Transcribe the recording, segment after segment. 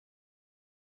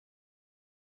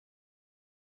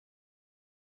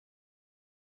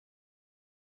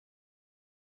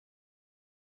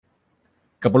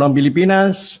Kapulang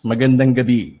Pilipinas, magandang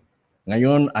gabi.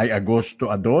 Ngayon ay Agosto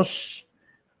 2,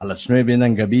 alas 9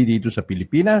 ng gabi dito sa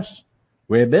Pilipinas,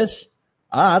 Huwebes,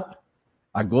 at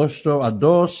Agosto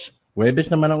 2,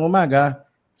 Huwebes naman ng umaga,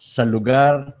 sa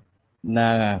lugar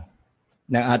na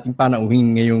ng ating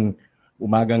panauhin ngayong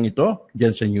umagang ito,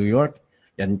 dyan sa New York.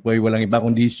 Yan po ay walang iba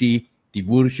kundi si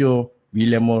Tiburcio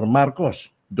Villamor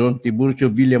Marcos. Don Tiburcio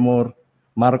Villamor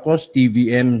Marcos,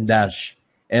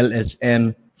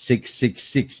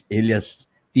 TVM-LSM-666, alias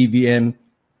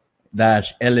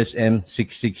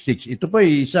TVM-LSM-666. Ito po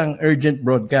ay isang urgent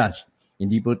broadcast.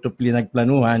 Hindi po ito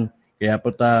pinagplanuhan, kaya po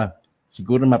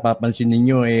siguro mapapansin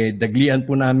ninyo, daglian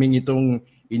po namin itong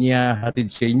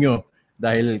inihahatid sa inyo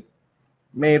dahil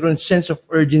mayroon sense of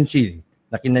urgency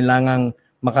na kinailangang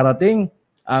makarating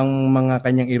ang mga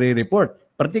kanyang i-report.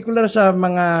 Particular sa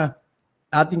mga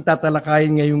ating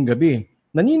tatalakayin ngayong gabi.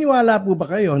 Naniniwala po ba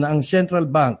kayo na ang central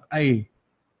bank ay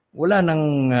wala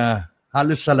ng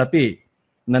halos salapi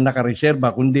na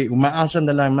nakareserba, kundi umaasa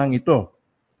na lamang ito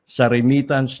sa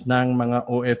remittance ng mga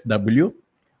OFW?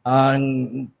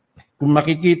 Kung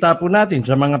makikita po natin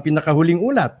sa mga pinakahuling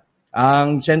ulat,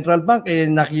 ang central bank,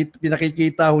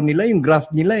 pinakikita ho nila, yung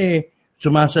graph nila,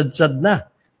 sumasadsad na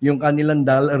yung kanilang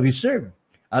dollar reserve.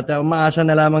 At umaasa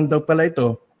na lamang daw pala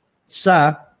ito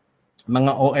sa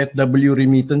mga OFW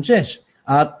remittances.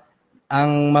 At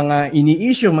ang mga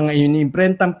ini-issue, mga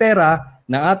iniimprentang pera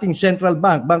ng ating central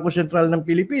bank, Bangko Sentral ng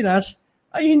Pilipinas,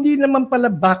 ay hindi naman pala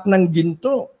back ng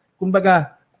ginto.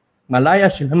 Kumbaga,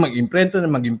 malaya sila mag-imprenta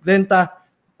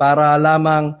para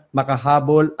lamang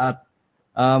makahabol at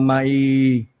may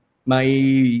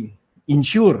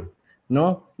ensure,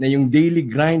 no, na yung daily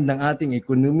grind ng ating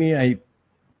economy ay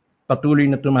patuloy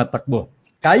na tumatakbo.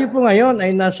 Kayo po ngayon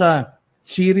ay nasa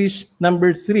series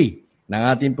number 3 ng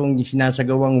ating pong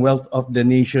sinasagawang Wealth of the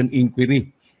Nation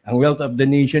Inquiry. Ang Wealth of the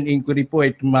Nation Inquiry po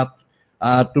ay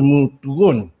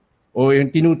tumutugon o yung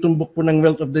tinutumbok po ng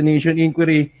Wealth of the Nation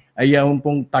Inquiry ay yung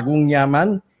pong tagong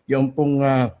yaman, yung pong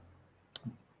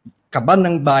kaban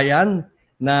ng bayan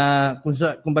na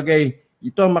kumbagay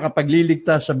ito ang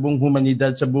makapagliligtas sa buong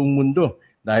humanidad, sa buong mundo.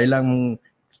 Dahil ang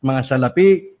mga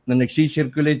salapi na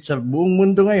nagsisirculate sa buong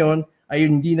mundo ngayon ay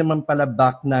hindi naman pala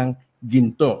back ng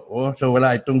ginto. So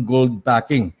wala itong gold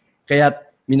backing. Kaya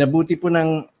minabuti po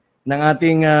ng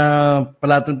ating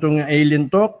palatuntong alien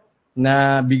talk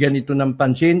na bigyan ito ng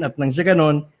pansin at nang sa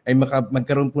ganon ay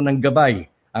magkaroon po ng gabay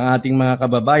ang ating mga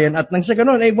kababayan at nang sa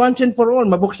ganon ay once and for all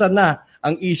mabuksan na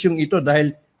ang isyong ito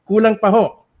dahil kulang pa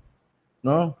ho.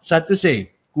 No? Sad to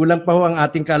say, kulang pa ho ang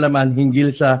ating kaalaman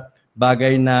hinggil sa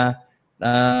bagay na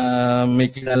may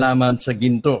kinalaman sa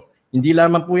ginto. Hindi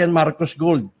lamang po yan Marcos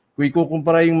Gold. Kung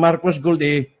ikukumpara yung Marcos Gold,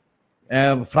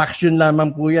 fraction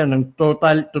lamang po yan ng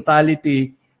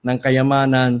totality ng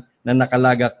kayamanan na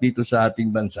nakalagak dito sa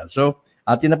ating bansa. So,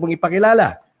 atin na pong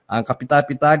ipakilala ang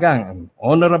kapitapitagang, ang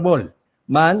honorable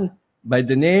man by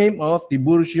the name of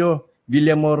Tiburcio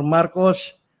Villamor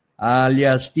Marcos,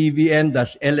 alias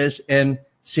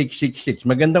TVM-LSM-666.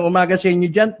 Magandang umaga sa inyo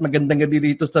dyan. Magandang gabi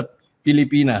rito sa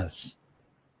Pilipinas.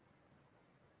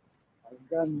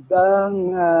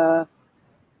 Magandang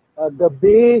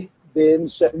gabi din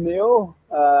sa inyo,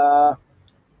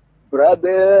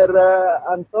 Brother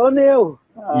Antonio.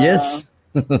 Yes.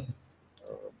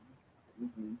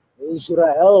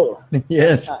 Israel.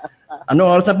 Yes. Ano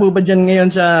oras po ba dyan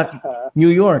ngayon sa New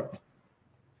York?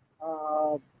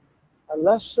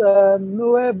 Alas 9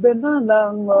 na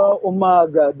ng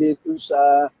umaga dito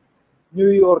sa New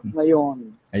York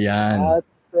ngayon. Ayan. At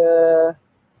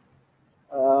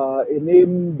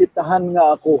inimbitahan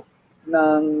nga ako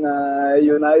ng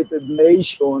United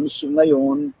Nations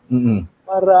ngayon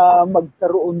para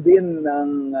magkaroon din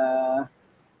ng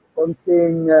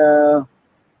konting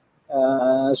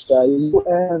sa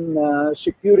UN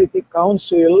Security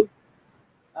Council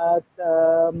at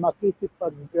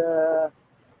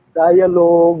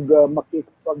makikipag-dialogue,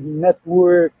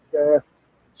 makikipag-network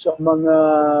sa mga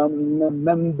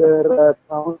member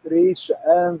countries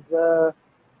and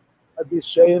at the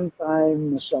same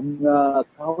time sa mga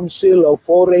Council of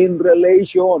Foreign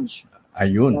Relations.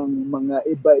 Ayun. Ng mga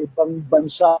iba-ibang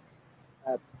bansa.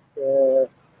 At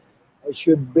I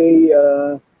should be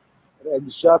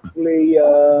exactly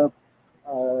 12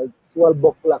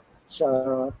 o'clock sa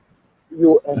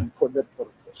UN for that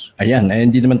purpose. Ayan,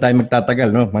 hindi naman tayo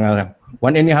magtatagal, no? Mga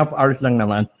 1.5 hours lang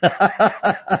naman.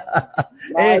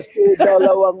 Maski 2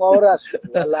 oras.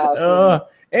 Wala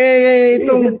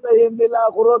hihintayin nila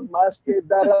ako ron, maski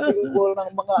darating ko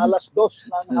ng mga alas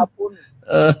 2 ng hapon.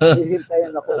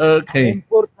 Hihintayin ako. Okay.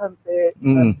 Importante,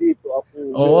 nandito ako.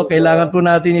 Oo, kailangan po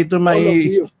natin ito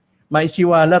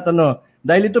maisiwalat, ano?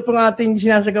 Dahil ito pong ating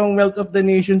sinasagawang Wealth of the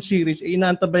Nation series,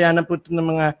 inaantabayanan po ito ng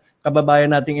mga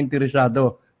kababayan nating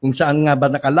interesado kung saan nga ba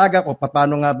nakalagak o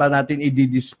paano nga ba natin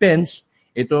i-dispense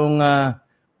itong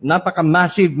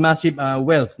napaka-massive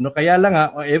wealth. No? Kaya lang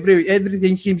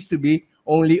everything seems to be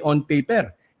only on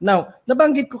paper. Now,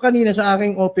 nabanggit ko kanina sa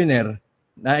aking opener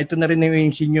na ito na rin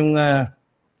yung inyong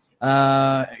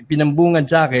pinambungan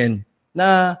sa akin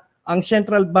na ang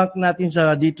central bank natin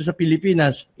dito sa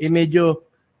Pilipinas medyo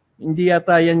hindi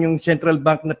yata yan yung central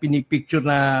bank na pinipicture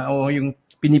na o yung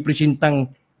pinipresentang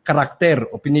karakter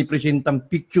o pinipresentang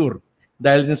picture.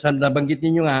 Dahil sa nabanggit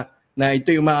ninyo nga na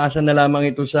ito'y umaasa na lamang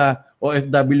ito sa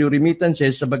OFW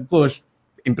remittances sa bagkus,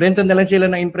 imprenta na lang sila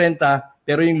ng imprenta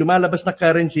pero yung lumalabas na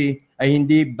currency ay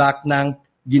hindi back ng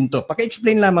ginto.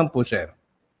 Paki-explain lamang po, sir.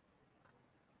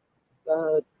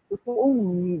 Totoong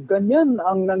ganyan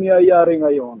ang nangyayari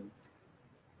ngayon.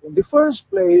 In the first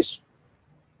place,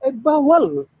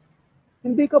 bawal.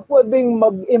 Hindi ka pwedeng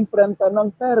mag-imprenta ng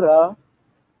pera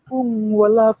kung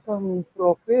wala kang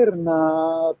proper na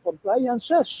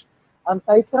compliances.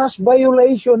 Antitrust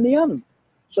violation yan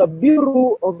sa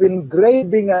Bureau of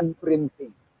Engraving and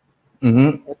Printing.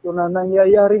 Ito na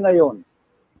nangyayari ngayon.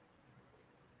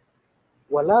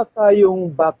 Wala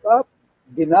tayong backup.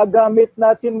 Ginagamit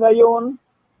natin ngayon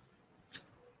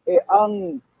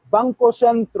ang Bangko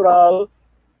Sentral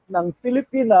ng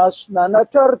Pilipinas na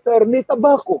na-charter ni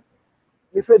Tabaco,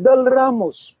 ni Fidel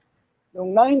Ramos,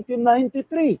 noong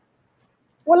 1993.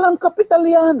 Walang kapital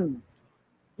yan.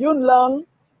 Yun lang,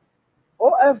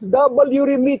 OFW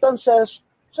remittances,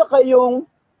 saka yung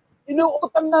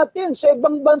inuutang natin sa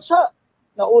ibang bansa.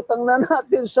 Nautang na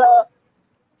natin sa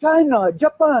China,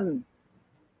 Japan,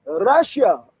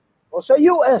 Russia, o sa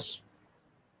US.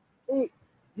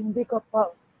 Hindi ka pa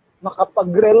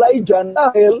makapag-rely dyan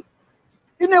dahil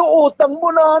iniutang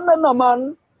mo na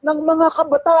naman ng mga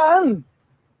kabataan.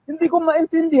 Hindi ko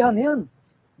maintindihan yan.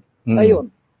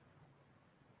 Ngayon,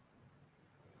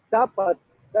 dapat,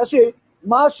 kasi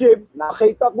massive,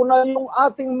 nakita ko na yung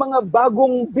ating mga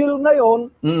bagong bill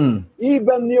ngayon,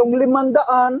 even yung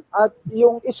 500 at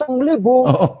yung 1,000,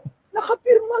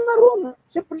 nakapirma na ron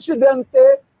si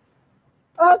Presidente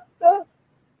at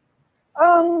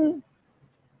ang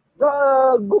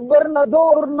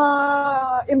gobernador na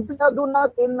empleyado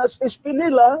natin na si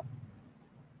Espinila,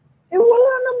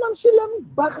 wala naman silang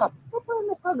backup.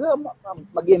 Paano ka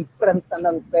mag-imprenta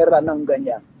ng pera ng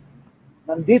ganyan?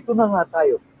 Nandito na nga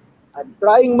tayo. I'm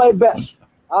trying my best.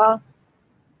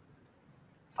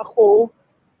 Ako,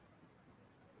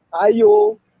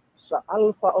 tayo sa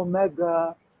Alpha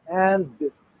Omega and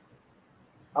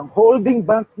ang holding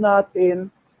bank natin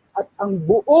at ang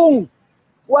buong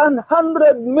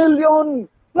 100 million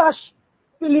plus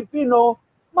Filipino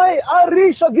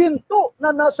may-ari sa ginto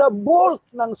na nasa vault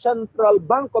ng Central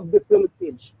Bank of the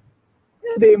Philippines.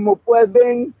 Hindi mo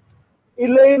pwedeng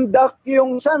i-lame duck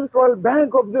yung Central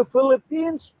Bank of the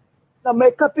Philippines na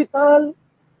may kapital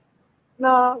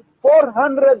na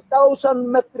 400,000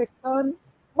 metric ton.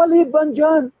 Maliban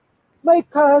dyan, may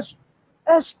cash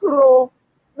escrow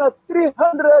na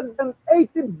 380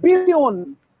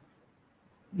 billion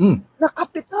na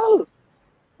kapital.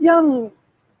 Yang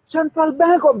Central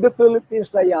Bank of the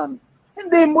Philippines na yan.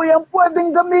 Hindi mo yan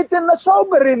pwedeng gamitin na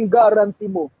sovereign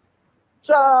guarantee mo.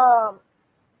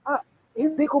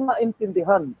 Hindi ko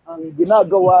maintindihan ang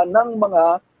ginagawa ng mga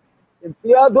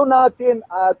empleyado natin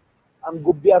at ang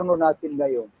gobyerno natin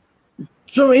ngayon.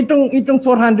 So itong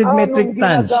 400 metric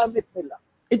tons. Nila?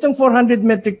 Itong 400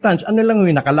 metric tons, ano lang ho,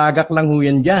 nakalagak lang ho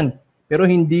yan dyan. Pero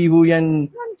hindi ho yan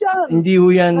nandyan. Hindi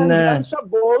ho yan nandyan sa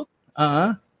vault.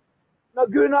 Na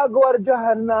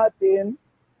ginagwardyahan natin,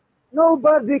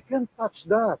 nobody can touch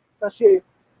that. Kasi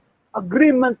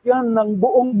agreement yan ng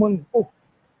buong mundo.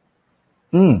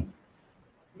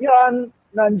 Yan,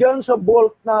 nandyan sa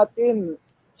vault natin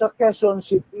sa Quezon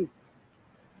City.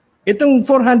 Itong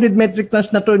 400 metric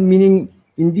tons na to, meaning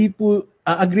hindi po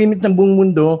agreement ng buong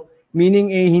mundo,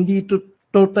 meaning hindi to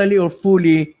totally or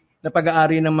fully na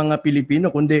pag-aari ng mga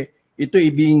Pilipino, kundi ito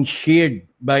being shared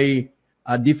by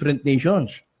different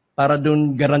nations para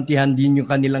doon garantihan din yung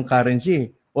kanilang currency.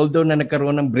 Although na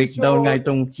nagkaroon ng breakdown nga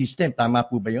itong system. Tama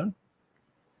po ba yun?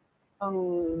 Ang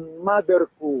mother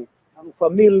ko, ang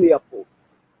pamilya ko,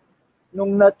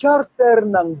 nung na-charter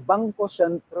ng Bangko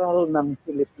Sentral ng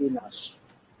Pilipinas,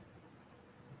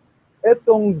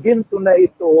 etong ginto na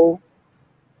ito,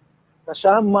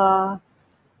 kasama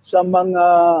sa mga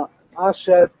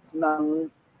asset na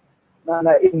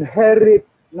na-inherit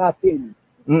natin,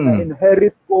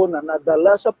 na-inherit ko, na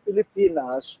nadala sa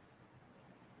Pilipinas,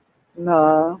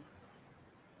 na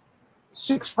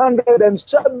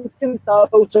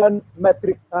 617,000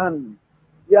 metric ton.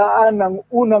 Yaan ang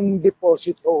unang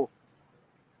deposito.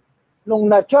 Nung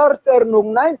na-charter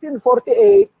nung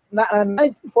 1948,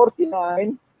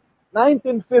 1949,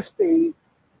 1950,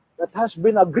 that has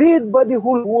been agreed by the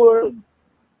whole world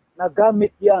na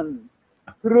gamit yan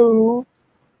through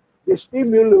the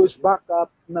stimulus backup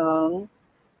ng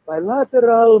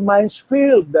bilateral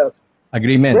Mansfield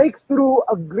Agreement. breakthrough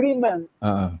agreement.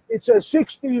 It's a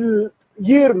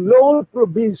 60-year loan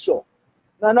proviso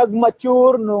na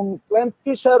nag-mature nung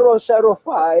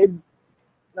 2005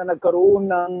 na nagkaroon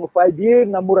ng 5-year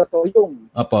na moratorium.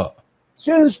 Apo.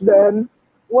 Since then,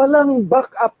 walang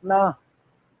backup na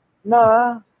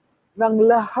ng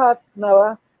lahat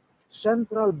na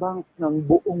central bank ng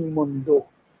buong mundo.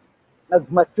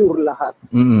 Nag-mature lahat.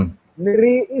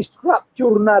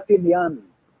 Ni-restructure natin yan.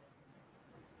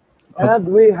 And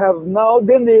we have now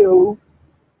the new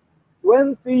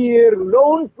 20-year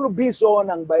loan provision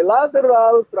ng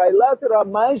bilateral, trilateral,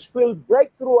 Mansfield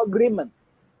Breakthrough Agreement.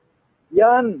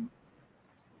 Yan.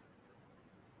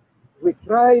 We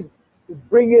tried to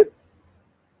bring it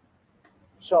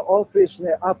sa office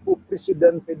ni Apo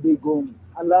Presidente Digong.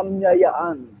 Alam niya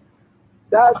yan.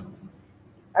 That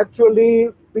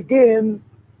actually began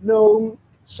nung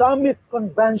summit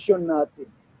convention natin.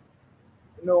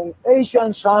 Nung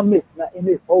Asian Summit na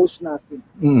ini-host natin.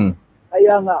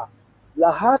 Kaya nga,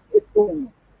 lahat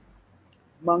itong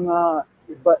mga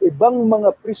iba-ibang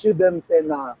mga presidente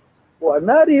na who are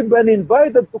not even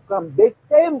invited to come, they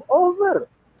came over.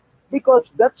 Because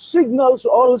that signals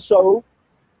also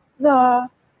na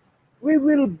we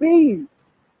will be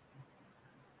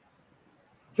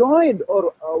joined or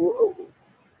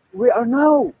we are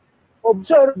now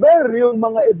observer yung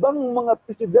mga ibang mga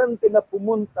presidente na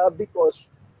pumunta because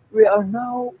we are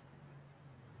now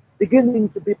beginning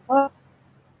to be part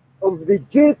of the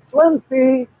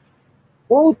G20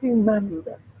 voting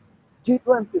member,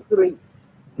 G23,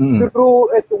 through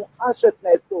itong asset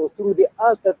na ito, through the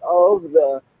asset of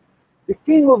the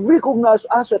King of Recognized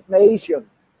Asset Nation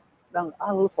ng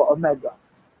Alpha Omega.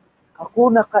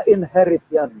 Ako naka-inherit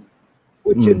yan,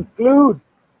 which include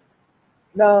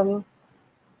ng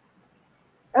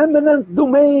eminent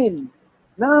domain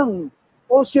ng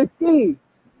OCT,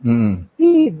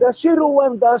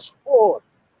 T-01-4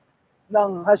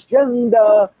 ng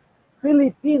Hacienda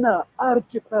Filipina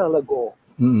Archipelago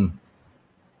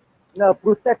na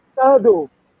protektado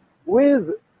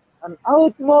with an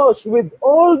utmost, with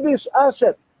all this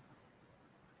asset,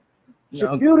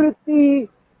 security,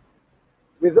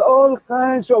 with all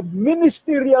kinds of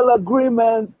ministerial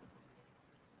agreement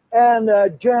and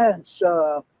agents,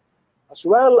 as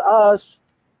well as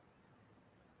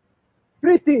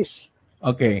treaties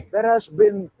that has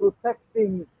been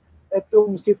protecting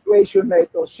itong situation na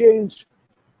ito since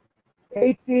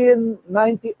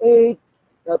 1898.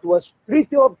 That was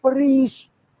Treaty of Paris,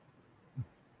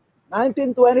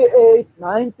 1928,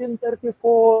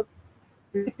 1934,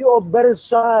 Treaty of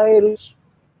Versailles.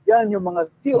 Yan yung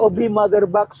mga TOB mother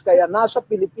box, kaya nasa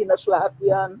Pilipinas lahat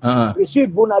yan.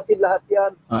 Resibo natin lahat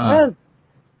yan. And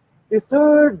the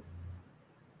third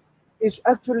is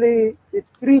actually the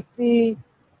Treaty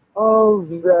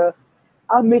of the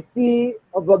Amity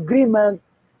of Agreement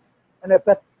and a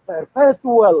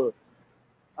perpetual.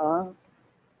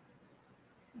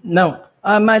 Now,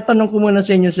 may tanong ko muna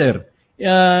sa inyo, sir.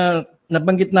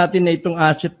 Nabanggit natin na itong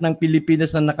asset ng Pilipinas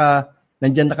na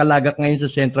nandyan nakalagak ngayon sa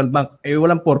central bank,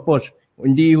 walang purpose.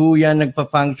 Hindi ho yan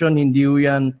nagpa-function, hindi ho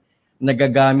yan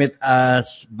nagagamit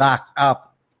as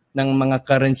backup ng mga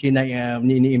currency na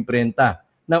iniimprenta.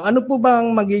 Now, ano po ba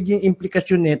ang magiging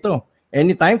implikasyon nito?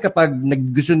 Anytime kapag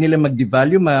gusto nila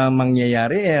mag-devalue,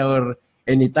 mangyayari or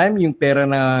anytime yung pera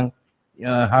na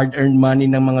hard-earned money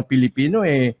ng mga Pilipino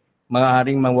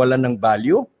maaaring mawalan ng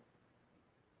value?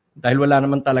 Dahil wala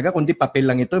naman talaga, kundi papel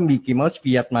lang ito, Mickey Mouse,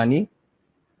 fiat money.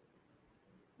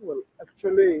 Well,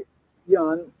 actually,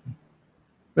 yan.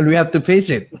 Well, we have to face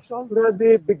it. It's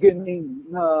already beginning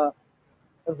na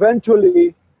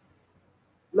eventually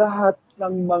lahat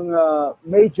ng mga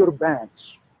major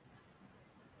banks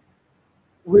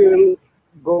will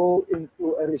go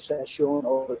into a recession,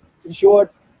 or in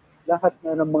short, lahat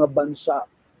na ng mga bansa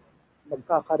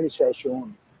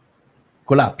magkaka-recession.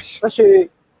 Collapse. Kasi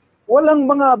walang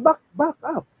mga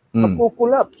backup.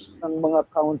 Magkukulaps ng mga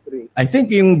country. I think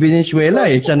yung Venezuela,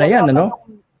 isa na yan, ano?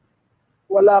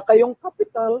 Wala kayong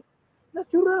capital,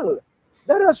 natural.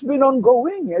 That has been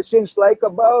ongoing since like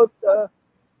about 3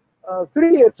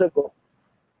 years ago.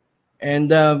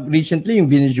 And recently,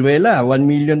 yung Venezuela, 1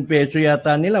 million peso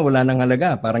yata nila, wala nang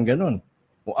halaga, parang ganun.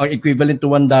 Ang equivalent to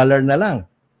 $1 na lang.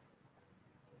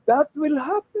 That will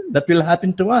happen. That will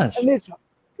happen to us. And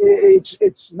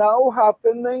It's now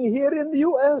happening here in the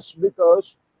US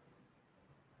because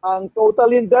ang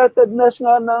total indebtedness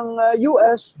nga ng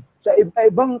US sa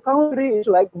iba-ibang country is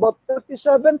like about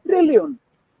 37 trillion.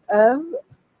 And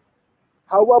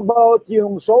how about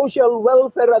yung social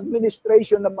welfare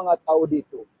administration ng mga tao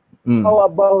dito? How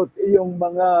about yung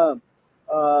mga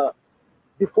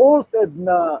defaulted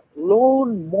na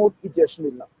loan mortgages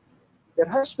nila? There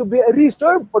has to be a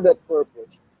reserve for that purpose.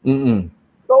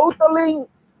 Totaling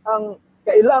ang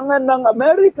kailangan ng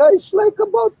America is like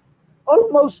about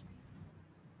almost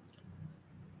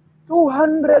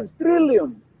 200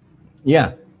 trillion.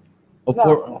 Yeah.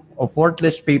 Of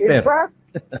worthless paper. In fact,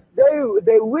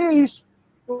 they wish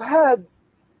to have,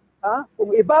 kung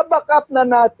ibaback up na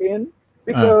natin,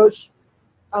 because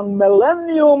ang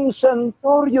Millennium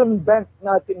Centurion Bank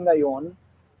natin ngayon,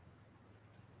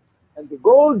 and the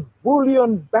Gold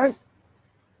Bullion Bank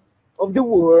of the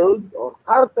world, or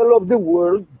cartel of the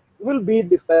world, will be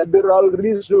the Federal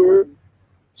Reserve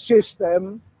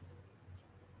System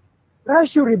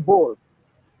Treasury Board.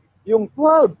 Yung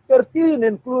 12, 13,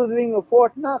 including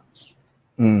Fort Knox.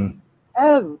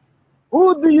 And who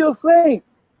do you think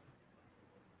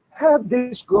have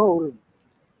this goal?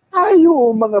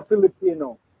 Tayo, mga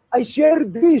Filipino. I share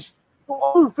this to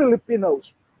all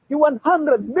Filipinos. The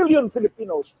 100 million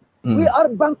Filipinos. We are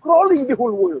bankrolling the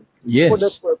whole world for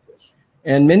that purpose.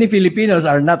 And many Filipinos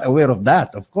are not aware of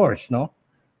that, of course, no?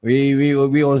 We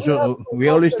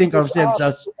always think of ourselves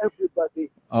as everybody.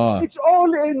 It's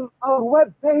all in our web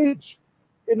page,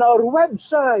 in our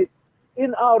website,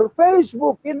 in our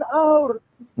Facebook, in our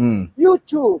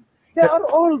YouTube. They are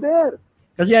all there.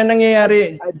 Kasi ang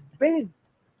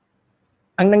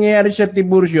nangyayari sa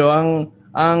Tiburcio,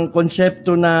 ang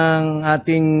konsepto ng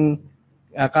ating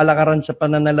kalakaran sa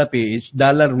pananalapi is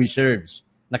dollar reserves.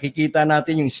 Nakikita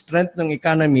natin yung strength ng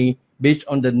economy based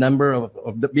on the number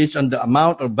based on the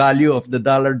amount or value of the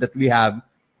dollar that we have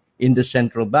in the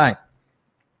central bank.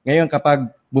 Ngayon, kapag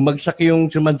bumagsak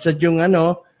sumadsad yung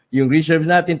reserve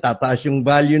natin, tataas yung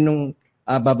value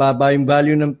bababa yung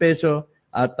value ng peso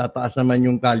at tataas naman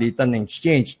yung kalitan ng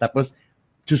exchange. Tapos,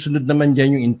 susunod naman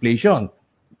dyan yung inflation.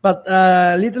 But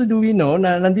little do we know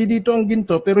na nandito ang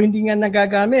ginto pero hindi nga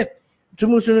nagagamit.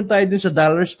 Sumusunod tayo dun sa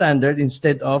dollar standard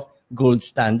instead of gold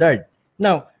standard.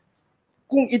 Now,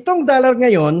 kung itong dollar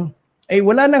ngayon ay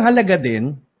wala nang halaga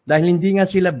din dahil hindi nga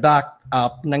sila back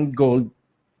up ng gold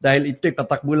dahil ito'y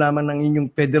patakbo lamang ng inyong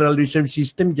Federal Reserve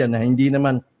System dyan na hindi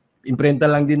naman imprenta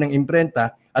lang din ng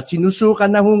imprenta at sinusukan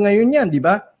na ho ngayon yan, di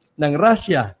ba? Ng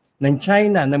Russia, ng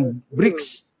China, ng BRICS,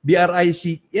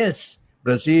 BRICS,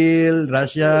 Brazil,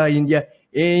 Russia, India.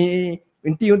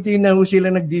 Unti-unti na ho sila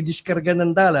nagdidiskarga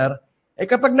ng dollar.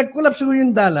 Kapag nag-collapse ho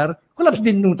yung dollar, collapse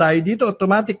din nung tayo dito.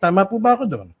 Automatic. Tama po ba ako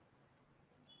doon?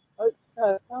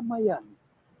 Tama yan.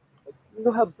 You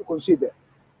have to consider.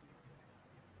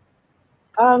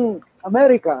 Ang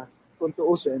Amerika, kung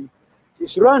tuusin,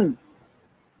 is run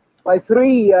by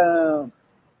three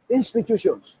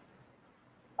institutions.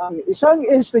 Ang isang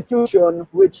institution,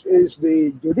 which is the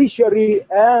judiciary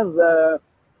and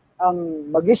ang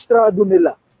magistrado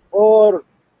nila, or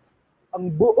ang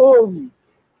buong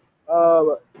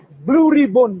Blue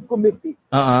Ribbon Committee,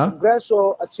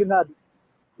 Kongreso at Senado,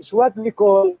 is what we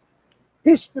call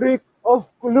District of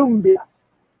Columbia.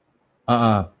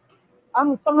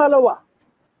 Ang pangalawa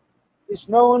is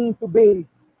known to be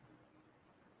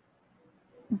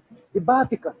the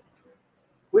Vatican,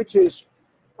 which is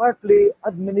partly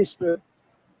administered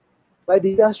by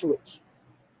the Jesuits.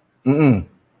 And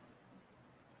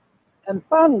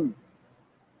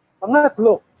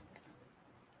pangatlo,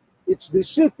 it's the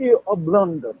City of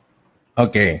London.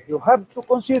 Okay. You have to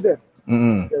consider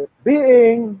that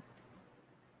being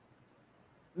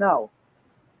now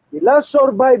the last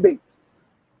surviving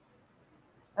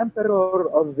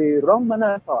emperor of the Roman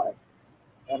Empire,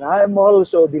 and I am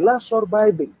also the last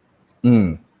surviving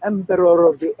emperor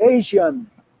of the Asian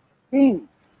King,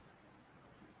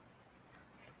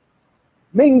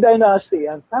 Ming Dynasty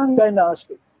and Tang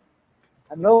Dynasty,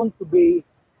 are known to be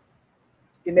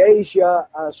in Asia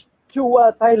as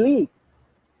Chua Tai Li.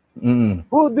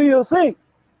 Who do you think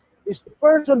is the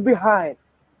person behind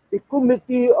the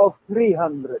Committee of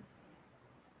 300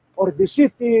 or the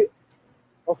City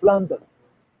of London?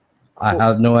 I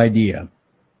have no idea.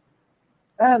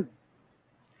 And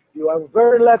you are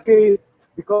very lucky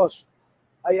because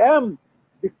I am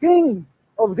the king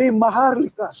of the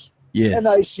Maharlikas. Yes. And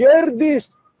I share this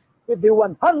with the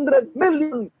 100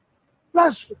 million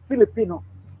plus Filipino.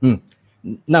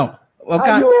 Now,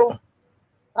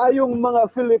 tayong mga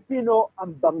Filipino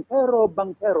ang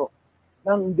bangkero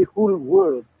ng the whole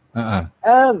world.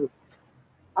 And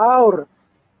our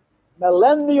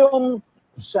Millennium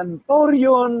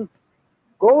Centurion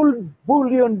Gold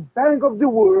Bullion Bank of the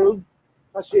World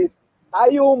kasi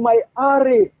tayo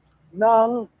may-ari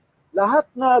ng lahat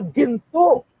na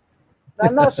ginto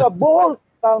na nasa vault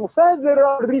ng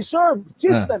Federal Reserve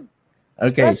System.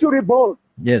 Okay. Treasury vault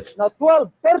Yes. na 12,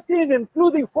 13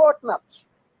 including Fort Knox.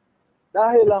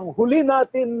 Dahil ang huli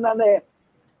natin na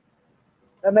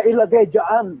nailagay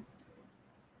dyan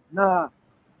na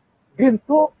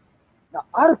ginto na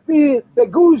RP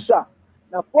Degusa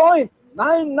na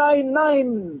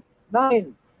 .9999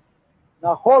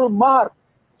 na hallmark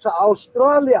sa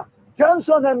Australia,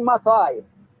 Johnson and Mathai,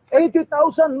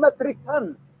 80,000 metric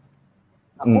ton.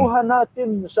 Nakuha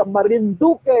natin sa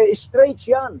Marinduque Straits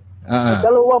yan, na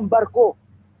dalawang barko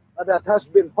that has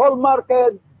been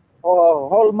hallmarked o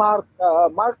hallmark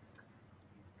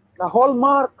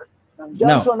ng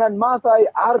Johnson and Mathai,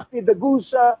 RP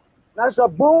Degusa, nasa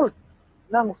vault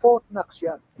ng Fort Knox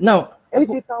yan. Now,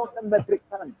 80,000 metric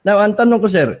ton. Now, ang tanong ko,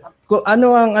 sir,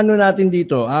 ano ang natin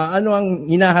dito? Ano ang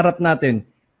hinaharap natin?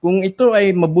 Kung ito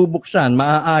ay mabubuksan,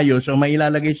 maaayos o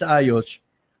mailalagay sa ayos,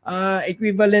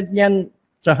 equivalent niyan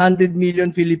sa 100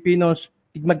 million Filipinos,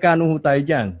 magkano ho tayo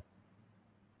dyan?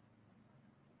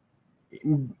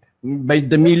 By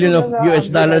the million of US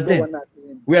dollar din.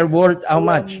 We are worth how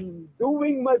much? I'm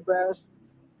doing my best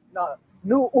na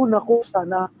nuuna ko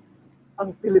sana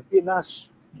ang Pilipinas.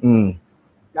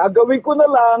 Gagawin ko na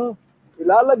lang,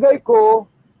 ilalagay ko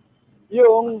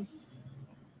yung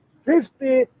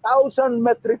 50,000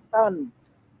 metric ton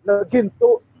na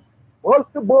ginto, bolt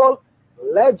to bolt,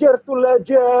 ledger to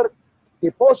ledger,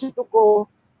 deposito ko,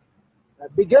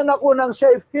 bigyan ako ng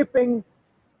safekeeping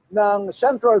ng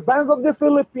Central Bank of the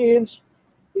Philippines,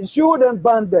 insured and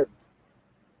bonded.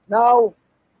 Now,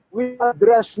 we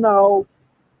address now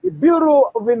the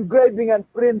Bureau of Engraving and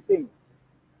Printing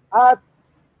at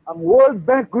ang World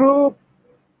Bank Group,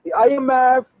 the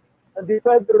IMF, and the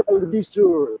Federal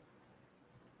Reserve.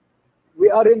 We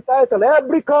are entitled,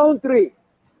 every country,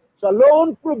 sa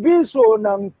loan proviso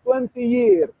ng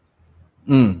 20-year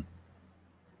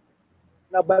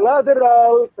na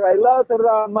bilateral,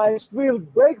 trilateral, Mansfield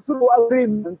breakthrough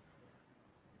agreement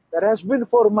that has been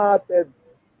formatted.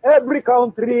 Every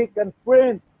country can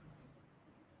print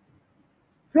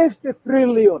 50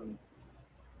 trillion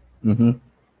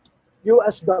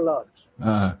US dollars.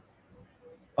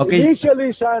 Okay.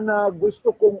 Initially, sana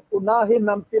gusto kong unahin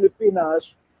ng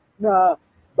Pilipinas na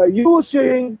by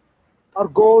using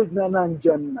our gold na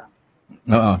nandyan na.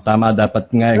 Oo, tama, dapat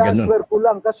nga ganun. Transfer ko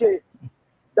lang kasi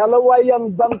dalawa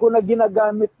yung bangko na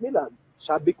ginagamit nila.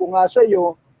 Sabi ko nga sa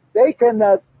iyo, they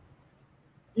cannot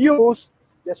use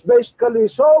just basically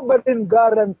sovereign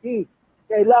guarantee.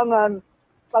 Kailangan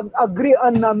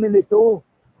pag-agreean namin ito.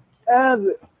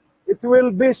 And it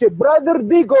will be si Brother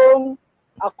Digong,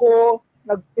 ako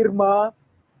nagpirma,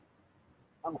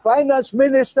 ang finance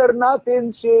minister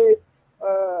natin si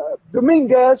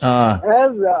Dominguez,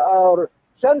 and our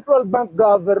central bank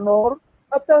governor,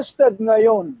 attested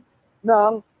ngayon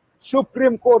ng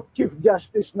Supreme Court Chief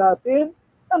Justice natin,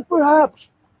 and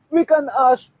perhaps we can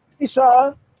ask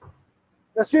isa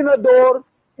na senador,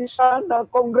 isa na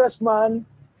congressman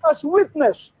as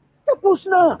witness. Tapos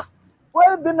na.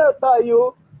 Pwede na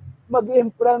tayo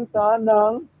mag-impranta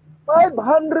ng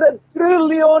 500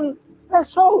 trillion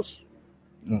pesos.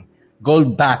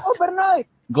 Gold back. Overnight.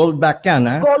 Gold back yan,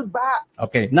 ha? Gold back.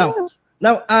 Okay. Now, Yes.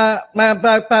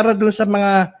 para dun sa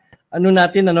mga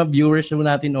viewers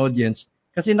natin, audience,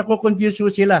 kasi naku-confuse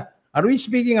sila. Are we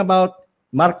speaking about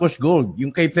Marcos Gold,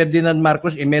 yung kay Ferdinand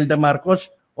Marcos, Imelda Marcos,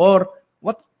 or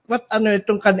what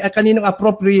itong kaninong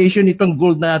appropriation itong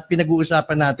gold na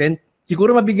pinag-uusapan natin?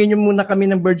 Siguro mabigyan niyo muna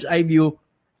kami ng bird's eye view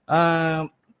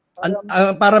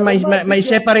para may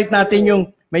separate natin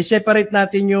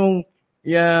yung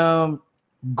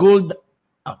gold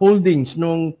holdings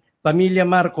nung pamilya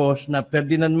Marcos na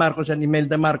Ferdinand Marcos and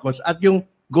Imelda Marcos at yung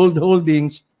gold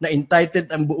holdings na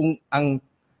entitled ang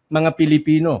mga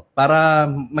Pilipino para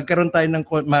magkaroon tayo ng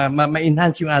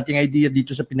ma-enhance yung ating idea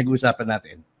dito sa pinag-uusapan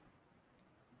natin.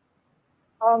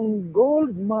 Ang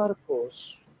gold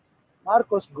Marcos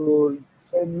Gold,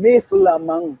 myth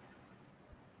lamang.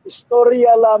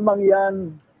 Istorya lamang yan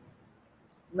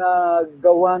na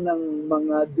gawa ng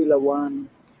mga dilawan.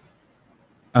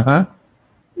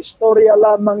 Istorya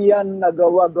lamang yan na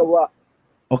gawa-gawa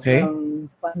ng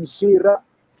pansira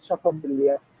sa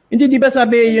pamilya. Hindi, di ba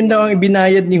sabi yun daw ang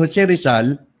ibinayad ni Jose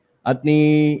Rizal at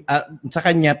sa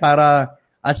kanya para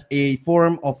as a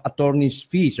form of attorney's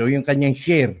fee, so yung kanyang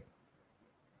share.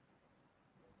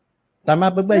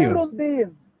 Tama ba yun?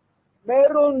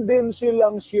 Meron din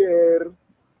silang share,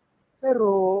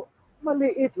 pero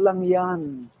maliit lang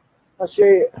yan.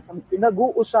 Kasi ang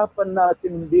pinag-uusapan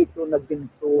natin dito na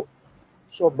ginto,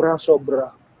 sobra-sobra.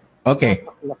 Okay.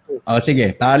 Napakalaki.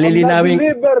 Sige. Ang Lilinawin.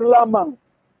 na-deliver lamang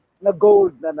na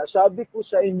gold na nasabi ko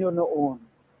sa inyo noon,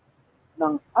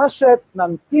 ng asset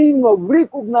ng King of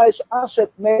Recognized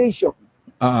Asset Nation,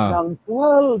 ng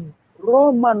 12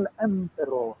 Roman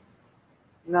Emperor,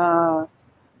 na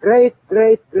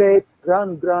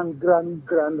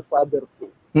great-great-great-grand-grand-grand-grandfather ko.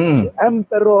 Si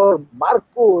Emperor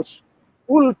Marcus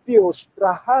Ulpius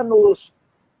Trajanus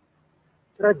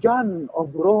Trajan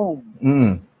of Rome.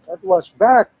 That was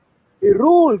back. He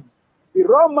ruled the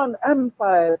Roman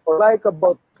Empire for like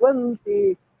about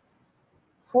 24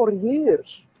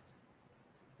 years.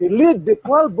 He led the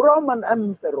 12 Roman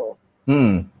Emperor,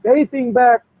 dating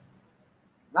back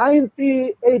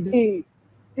 90 AD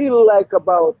till like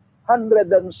about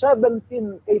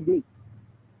 117 AD.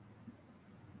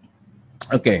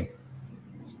 Okay.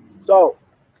 So,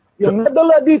 yung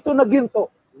nadala dito na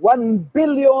ginto,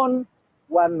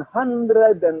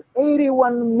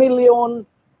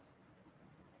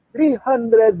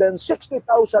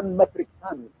 1,181,360,000 metric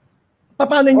ton.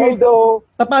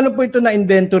 Paano po ito na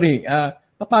inventory?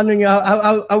 Paano niyo,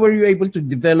 how were you able to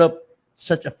develop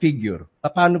such a figure?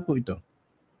 Paano po ito?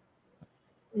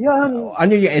 Yan.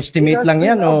 Ano yung estimate lang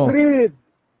yan? Agreed.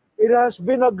 It has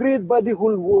been agreed by the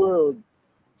whole world.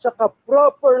 Saka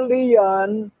properly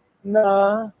yan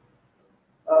na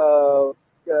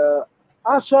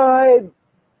aside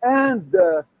and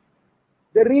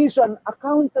there is an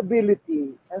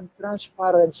accountability and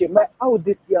transparency. May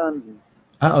audit yan.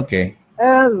 Okay.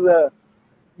 And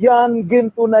yan,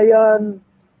 ginto na yan,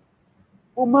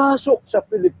 pumasok sa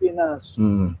Pilipinas.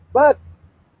 But,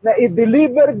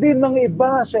 na-i-deliver din ng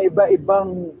iba sa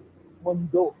iba-ibang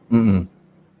mundo.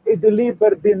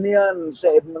 I-deliver din yan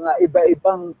sa mga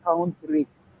iba-ibang country.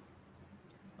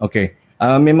 Okay.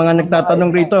 May mga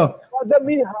nagtatanong rito.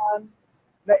 Madamihan,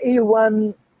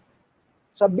 naiwan,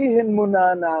 sabihin mo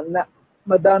na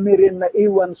madami rin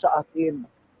naiwan sa atin.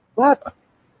 But,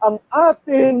 ang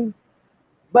ating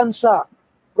bansa,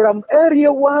 from Area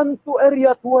 1 to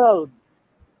Area 12,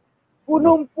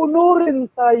 punong-puno rin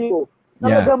tayo.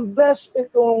 Talagang blessed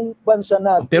itong bansa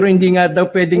natin. Pero hindi nga daw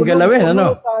pwedeng galawin,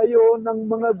 ano? Punong-puno tayo ng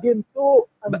mga ginto,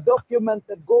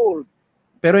 undocumented gold.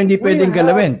 Pero hindi pwedeng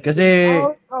galawin kasi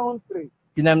our country.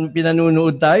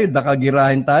 Pinanunood tayo,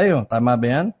 nakagirahin tayo. Tama ba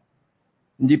yan?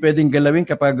 Hindi pwedeng galawin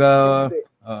kapag...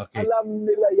 Okay. Alam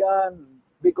nila yan.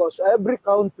 Because every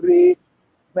country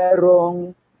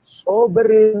merong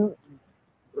sovereign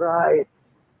right.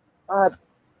 At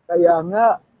kaya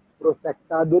nga,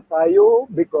 protektado tayo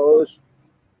because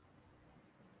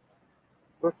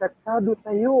protektado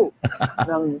tayo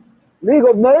ng League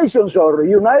of Nations or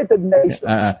United Nations.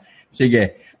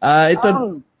 Sige.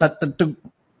 Ang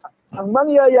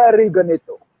mangyayari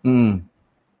ganito,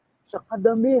 sa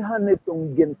kadamihan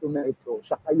nitong ginto na ito,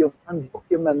 sa kayong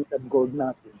undocumented gold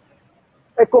natin,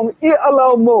 kung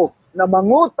i-allow mo na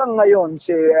mangutang ngayon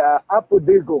si Apo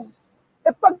Digong,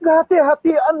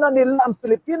 paghati-hatian na nila ang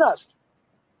Pilipinas.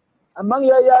 Ang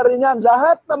mangyayari niyan,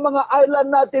 lahat ng mga island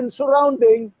natin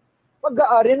surrounding,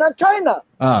 pag-aari ng China.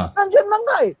 Nandiyan na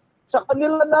nga eh. Sa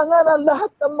kanila na nga na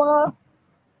lahat ng mga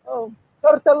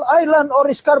Turtle Island or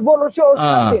Scarborough Shoals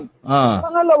natin.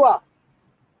 Pangalawa,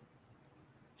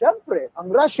 siyempre,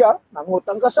 ang Russia,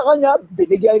 nangutang ka sa kanya,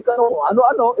 binigyan ka ng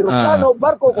ano-ano, eroplano,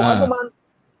 barko, kung ano man.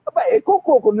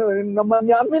 Kukunin naman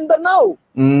niya ang Mindanao.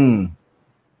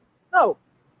 Now,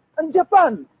 ang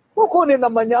Japan, kukunin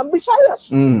naman niya ang Visayas.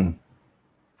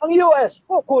 Ang US,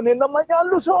 kukunin naman niya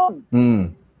ang Luzon.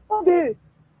 Hindi,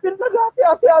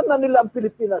 pinagati-atian na nila ang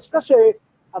Pilipinas kasi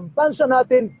ang bansa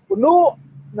natin puno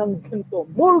ng ginto,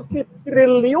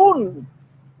 multi-trillion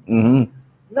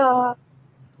na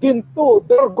ginto,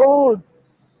 their gold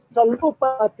sa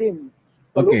lupa natin,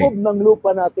 sa loob ng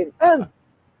lupa natin. And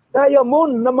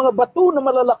diamond na mga bato na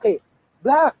malalaki,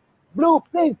 black, blue,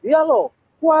 pink, yellow,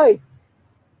 white,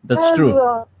 that's true.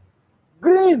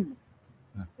 Green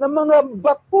na mga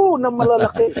bato na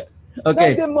malalaki.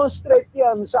 Na-demonstrate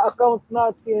yan sa account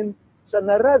natin sa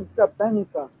Narodna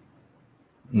Banka,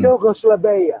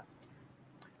 Yugoslavia.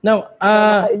 Now,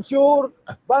 naka-insure,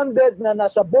 banded na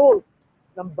nasa vault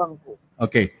ng bangko.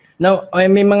 Okay. Now,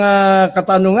 may mga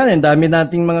katanungan, ang dami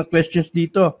nating mga questions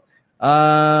dito.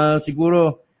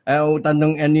 Siguro,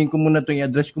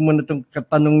 i-address ko muna itong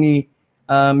katanong ni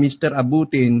Mr.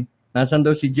 Abutin. Nasaan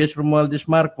daw si Jess Romualdez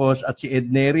Marcos at si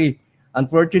Ed Neri.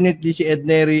 Unfortunately, si Ed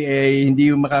Neri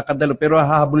hindi makakadalo, pero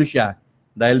hahabol siya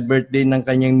dahil birthday ng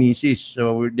kanyang misis.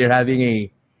 So, they're having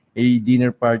a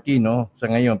dinner party, no,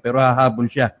 sa ngayon. Pero hahabol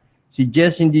siya. Si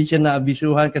Jess, hindi siya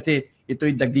naabisuhan kasi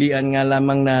ito'y daglian nga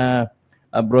lamang na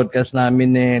broadcast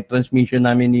namin, transmission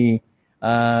namin ni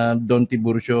Don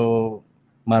Tiburcio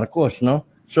Marcos, no?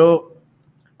 So,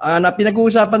 na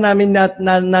pinag-uusapan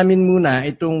namin muna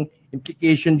itong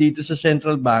implication dito sa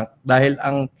central bank dahil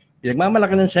ang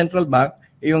pinagmamalaki ng central bank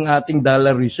ay yung ating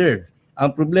dollar reserve.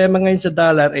 Ang problema ngayon sa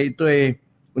dollar ay ito ay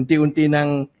unti-unti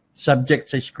ng subject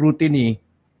sa scrutiny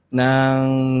ng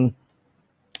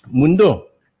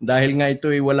mundo dahil nga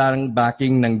ito ay walang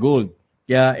backing ng gold.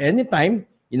 Kaya anytime,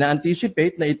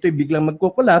 ina-anticipate na ito ay biglang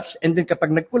magko-collapse and then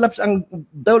kapag nag-collapse ang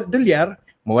dolyar,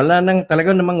 mawala nang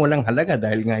talaga namang walang halaga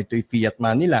dahil nga ito ay fiat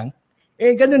money lang.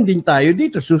 Ganun din tayo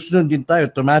dito, susunod din tayo,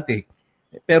 automatic.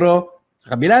 Pero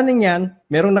sa kabila ng yan,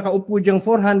 merong nakaupo diyang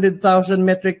 400,000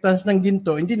 metric tons ng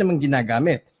ginto, hindi naman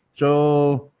ginagamit.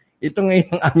 So, ito ngayon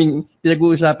ang aming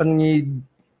pinag-uusapan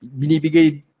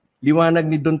binibigay liwanag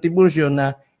ni Don Tiburcio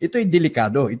na ito ay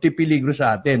delikado, ito ay peligro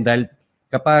sa atin dahil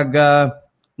kapag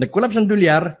nag-collapse ang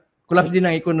dolyar, collapse din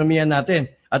ang ekonomiya natin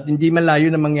at hindi malayo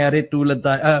na mangyari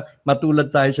matulad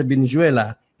tayo sa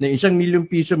Venezuela na 1 milyong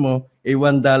piso mo ay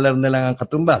 $1 na lang ang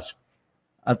katumbas.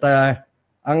 At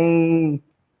ang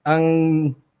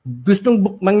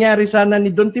gustong mangyari sana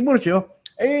ni Don Tiburcio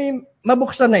ay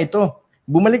mabuksan na ito.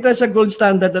 Bumalik tayo sa gold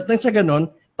standard at nang sa ganon,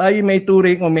 tayo may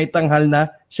turing o may tanghal na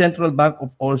central bank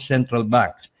of all central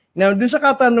banks. Now, doon sa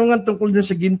katanungan tungkol doon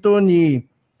sa ginto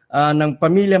ng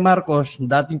pamilya Marcos,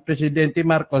 dating Presidente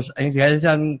Marcos, ay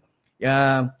siyang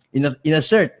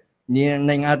inassert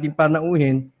ng ating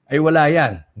panauhin, ay wala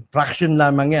yan. Fraction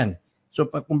lamang yan. So,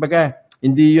 kumbaga,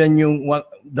 hindi yan yung,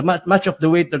 much of the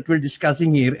weight that we're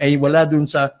discussing here ay wala dun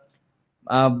sa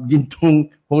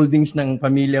gintong holdings ng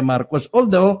pamilya Marcos.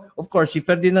 Although, of course, si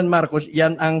Ferdinand Marcos,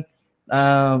 yan ang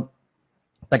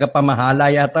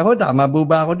tagapamahala yata ho. Tama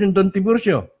ba ako dun, Don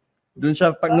Tiburcio? Dun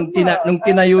sa, nung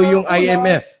tinayo yung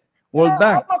IMF, World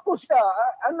Bank. Ako siya,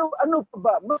 ano pa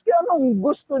ba? Maski anong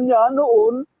gusto niya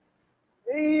noon,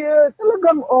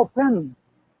 talagang open.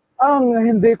 Ang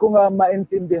hindi ko nga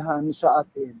maintindihan sa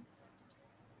atin,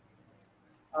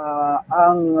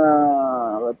 ang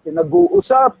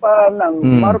pinag-uusapan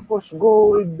ng Marcos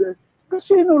Gold,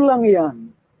 kasino lang yan.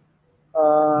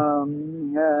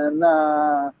 Na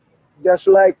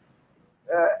just like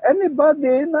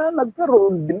anybody na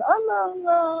nagkaroon din ng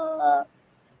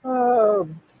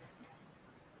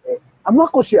ama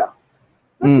ko siya.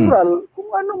 Natural,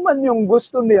 kung ano man yung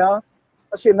gusto niya,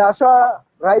 kasi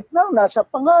right now, nasa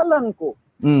pangalan ko.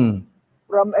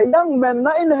 From a young man,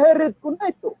 na-inherit ko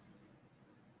na ito.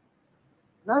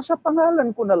 Nasa pangalan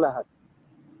ko na lahat.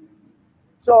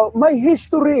 So, may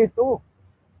history ito.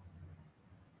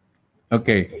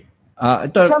 Okay.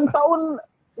 Isang taon,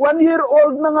 1 year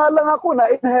old na nga lang ako,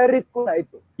 na-inherit ko na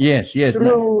ito. Yes.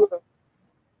 Through,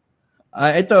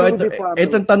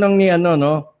 itong tanong ni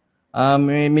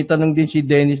may tanong din si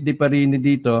Dennis Di Parini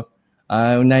dito.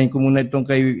 Unahin ko muna itong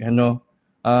kay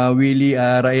Willie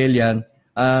Raelian.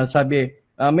 Sabi,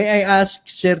 may I ask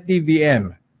Sir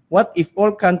TVM, what if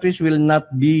all countries will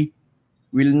not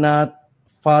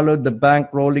follow the bank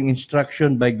rolling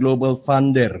instruction by global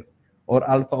funder or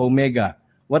Alpha Omega?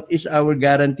 What is our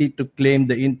guarantee to claim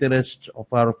the interests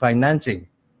of our financing?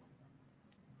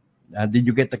 Did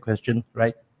you get the question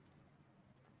right?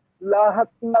 Lahat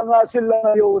na nga sila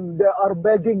ngayon, they are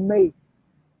begging me.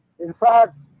 In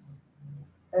fact,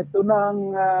 ito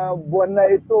nang buwan na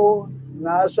ito,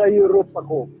 nasa Europe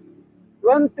ako.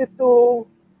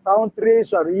 22 countries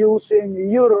are using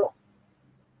euro.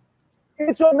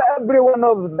 Each on every one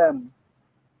of them.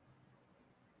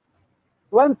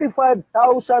 25,000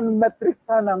 metric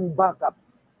ton ang backup.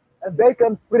 And they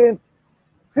can print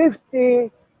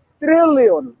 50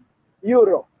 trillion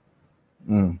euro.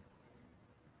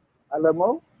 Alam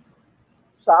mo,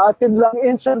 sa atin lang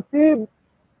incentive.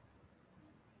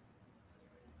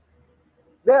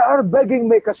 They are begging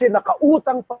me kasi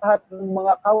nakautang pa lahat ng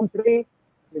mga country.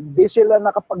 Hindi sila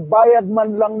nakapagbayad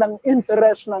man lang ng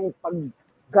interest ng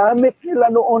paggamit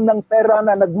nila noon ng pera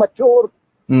na nag-mature.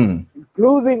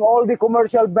 Including all the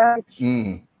commercial banks.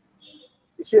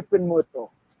 Isipin mo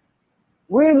ito.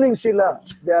 Willing sila.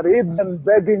 They are even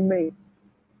begging me.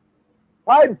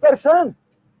 5%.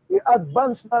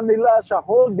 I-advance na nila sa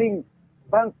holding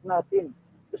bank natin.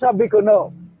 Sabi ko,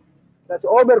 no. That's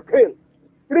overkill.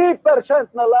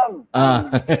 3% na lang.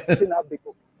 Sinabi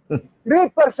ko.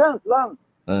 3% lang.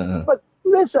 But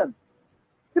listen,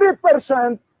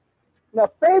 3%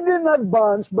 na paid in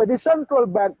advance by the central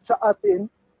bank sa akin,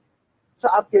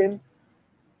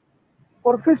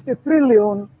 for 50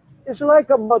 trillion is like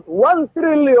about 1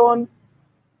 trillion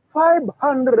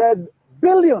 500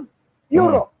 billion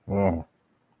euro.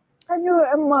 Can you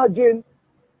imagine?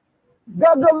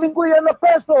 Gagawin ko yan na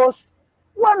pesos,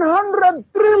 100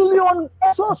 trillion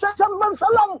pesos sa isang bansa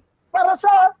lang para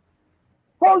sa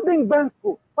holding bank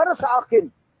ko, para sa akin,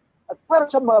 at para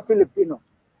sa mga Filipino.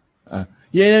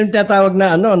 Yan yung tinatawag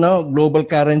na global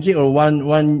currency or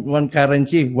one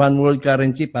currency, one world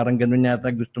currency, parang ganun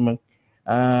yata gusto mong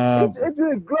It's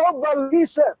a global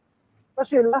reset.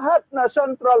 Kasi lahat na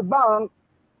central bank,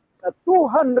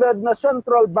 200 na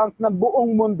central bank ng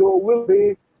buong mundo will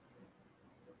be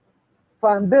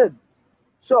funded.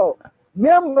 So,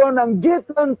 miyembro ng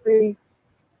G20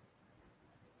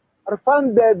 are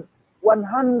funded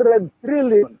 100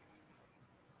 trillion.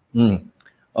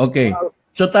 Okay.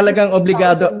 So talagang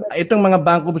obligado, itong mga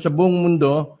bangko sa buong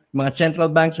mundo, mga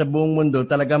central banks sa buong mundo,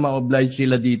 talaga ma-oblige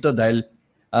sila dito dahil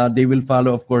they will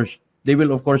of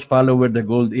course follow where the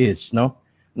gold is, no?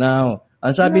 Now,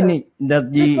 ang sabi ni that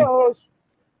because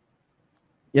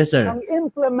yes, sir. Ang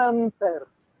implementer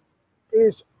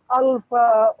is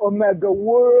Alpha Omega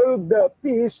World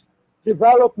Peace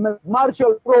Development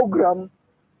Marshall Program.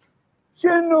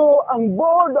 Sino ang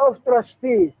Board of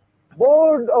Trustee,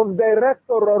 Board of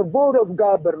Director or Board of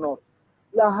Governor?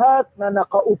 Lahat na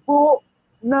nakaupo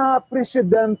na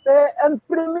presidente and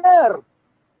premier.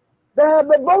 They have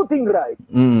a voting right.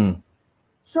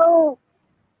 So,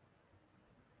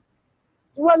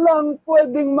 walang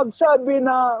pwedeng magsabi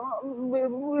na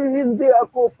hindi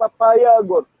ako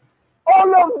papayagon.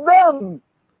 All of them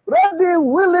ready,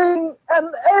 willing, and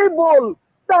able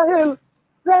dahil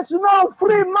there's now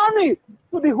free money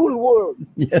to the whole world.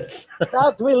 Yes.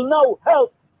 That will now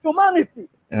help humanity.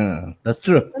 That's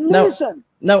true. And listen,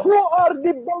 who are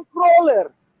the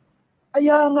bankroller?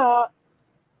 Kaya nga,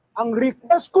 ang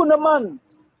request ko naman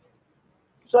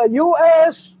sa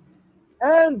US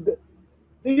and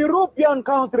the European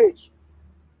countries,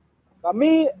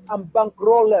 kami ang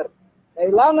bankroller.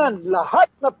 Kailangan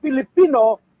lahat na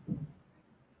Pilipino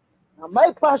na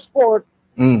may passport,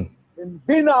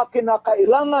 hindi na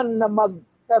kinakailangan na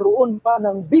magkaroon pa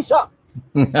ng visa.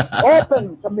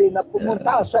 Open kami na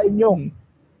pumunta sa inyo.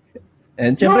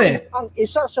 And syempre, ang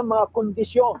isa sa mga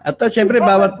kondisyon. At syempre,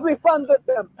 we funded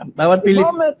them.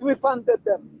 We funded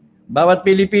them. Bawat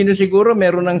Pilipino siguro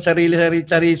meron ng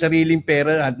sariling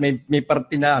pera at may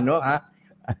parte na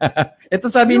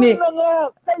Ito sabi ni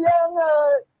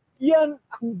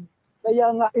kaya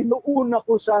nga inuuna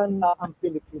ko sana ang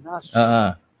Pilipinas.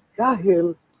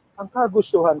 Dahil ang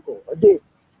kagustuhan ko,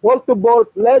 bolt to bolt,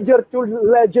 ledger to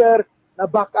ledger, na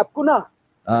backup ko na.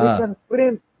 We can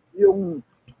print yung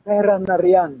pera na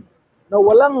riyan na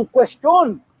walang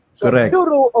question sa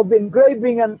Bureau of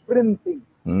Engraving and Printing.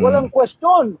 Walang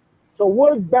question sa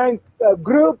World Bank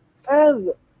Group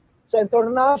and sa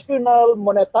International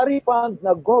Monetary Fund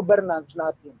na governance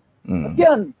natin. At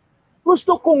yan,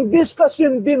 gusto kong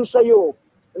discussin din sa iyo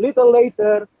a little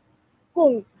later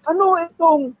kung ano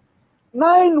itong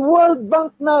 9 World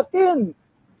Bank natin.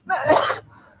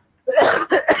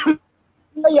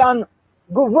 Yan,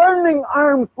 governing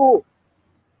arm ko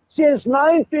since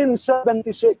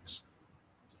 1976.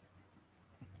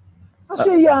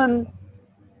 Kasi yan,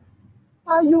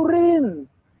 tayo rin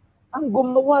ang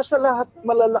gumawa sa lahat ng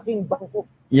malalaking bangko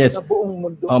sa buong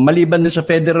mundo. Maliban sa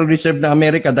Federal Reserve ng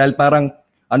Amerika dahil parang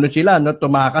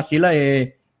tumakas sila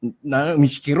na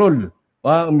miskirol,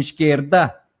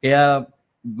 miskierda. Kaya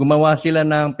gumawa sila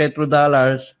ng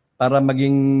petrodollars para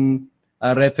maging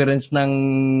reference ng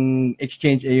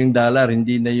exchange yung dollar,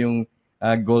 hindi na yung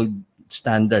gold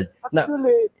standard.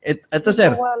 Actually, ito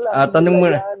sir, tanong mo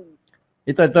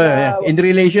ito in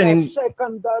relation in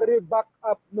secondary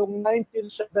backup noong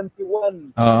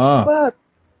 1971. But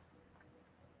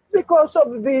because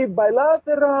of the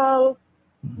bilateral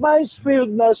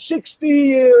Mansfield na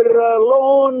 60-year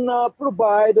loan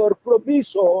provide or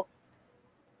proviso,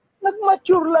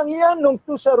 nag-mature lang yan noong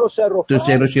 2005.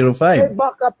 2005. May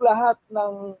backup lahat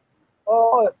ng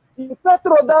yung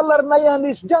petrodollar na yan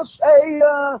is just a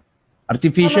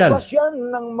artificial. Palabas yan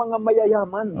ng mga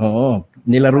mayayaman.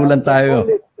 Nilaro lang tayo.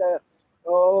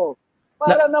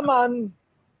 Para naman,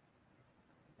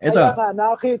 ito. kaya nga,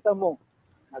 nakita mo,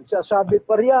 nagsasabi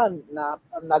pa riyan na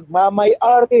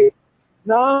nagmamay-ari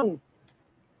ng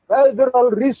Federal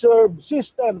Reserve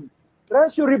System,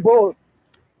 Treasury Board.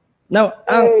 Now,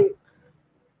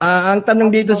 ang tanong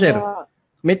dito, sir,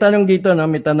 may tanong dito,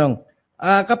 may tanong.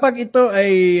 Kapag ito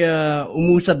ay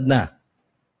umusad na,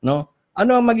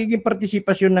 ano ang magiging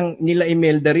partisipasyon ng nila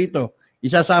Imelda rito?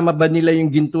 Isasama ba nila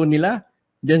yung ginto nila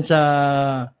diyan sa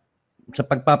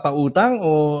pagpapautang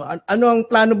o ano ang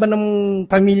plano ba ng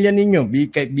pamilya ninyo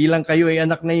bilang kayo ay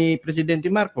anak ni Presidente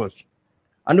Marcos?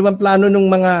 Ano bang plano ng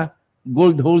mga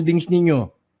gold holdings ninyo?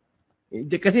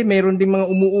 Kasi mayroon din mga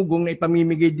umuugong na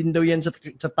ipamimigay din daw yan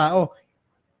sa tao.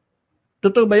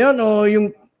 Totoo ba yun? O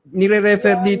yung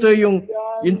nire-refer dito yung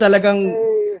talagang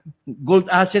gold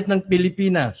asset ng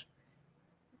Pilipinas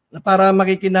na para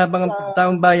makikinabang ang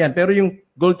taong bayan. Pero yung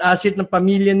gold asset ng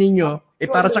pamilya ninyo,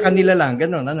 para sa kanila lang.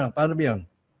 Ganon. Ano? Paano ba yun?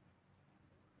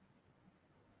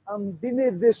 Ang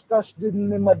dinidiscuss din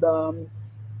ni Madam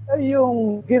ay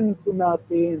yung ginto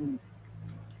natin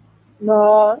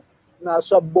na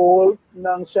nasa vault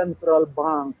ng Central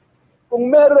Bank. Kung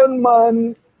meron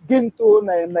man ginto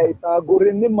na naitago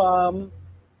rin ni Ma'am,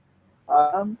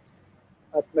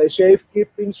 at may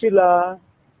safekeeping sila,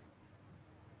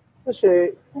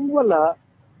 kasi kung wala,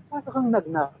 para kang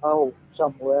nagnakaw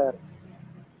somewhere.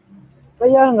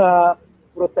 Kaya nga,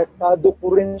 protektado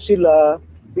ko rin sila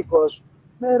because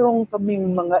merong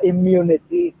kaming mga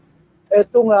immunity.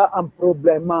 Ito nga ang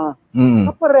problema.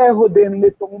 Kapareho din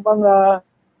nitong mga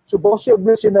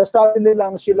supposedly sinasabi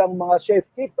nilang silang mga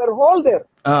safekeeper holder.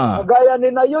 Kagaya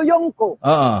ni na Yoyong ko.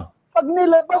 Pag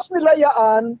nilabas nila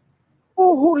yan,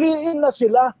 uhuliin na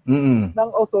sila ng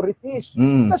authorities.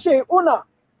 Kasi una,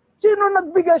 sino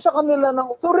nagbigay sa kanila ng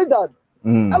otoridad?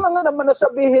 Alam nga naman na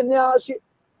sabihin niya si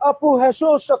Apo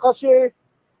Jesus sa kasi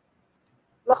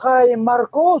Lakay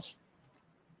Marcos.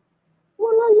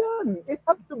 Wala yan. It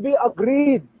have to be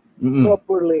agreed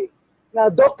properly. Na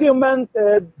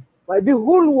documented by the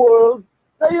whole world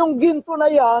na yung ginto na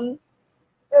yan,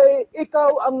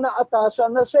 ikaw ang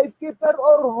naatasan na safekeeper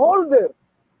or holder.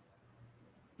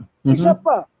 Isa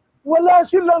pa, wala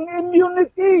silang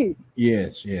immunity.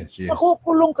 Yes.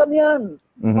 Nakukulong ka niyan.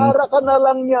 Para ka na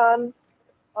lang yan,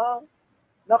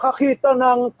 nakakita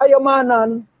ng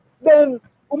kayamanan, then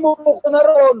umupo ka na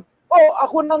roon,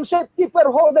 ako ng safekeeper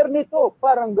holder nito.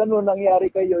 Parang ganun nangyari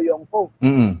kay Yoyong ko.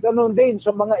 Ganun din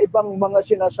sa mga ibang mga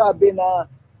sinasabi na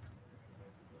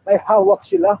may hawak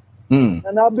sila, na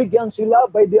nabigyan sila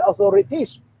by the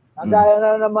authorities. Kagaya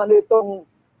na naman itong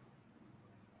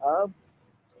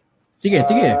sige.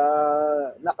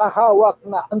 Nakahawak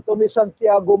na Anthony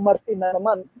Santiago Martin na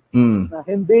naman, na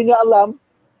hindi niya alam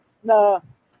na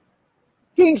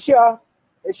king siya,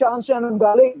 siya ang siya nang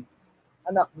galing.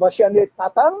 Anak ba siya ni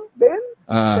Tatang din?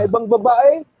 Sa ibang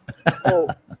babae?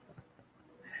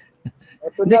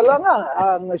 Ito na lang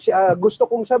ang gusto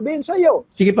kong sabihin sa iyo.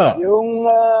 Sige po. Yung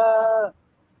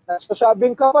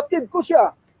nasasabing kapatid ko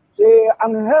siya, si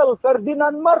Angel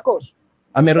Ferdinand Marcos.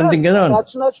 Meron din ganon.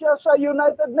 That's na siya sa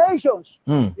United Nations.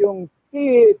 Yung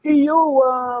TU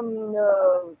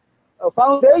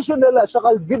Foundation nila sa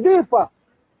Gidifa.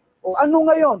 O ano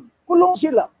ngayon? Kulong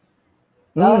sila.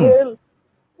 Dahil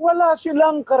wala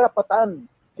silang karapatan.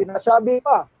 Sinasabi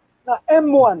pa na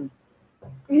M1,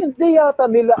 hindi yata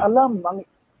nila alam ang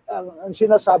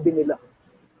sinasabi nila.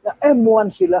 Na M1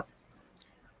 sila.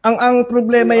 Ang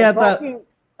problema yata,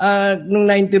 nung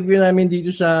na-interview namin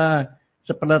dito sa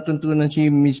palatuntunan si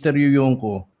Mr.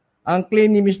 Yuyongko, ang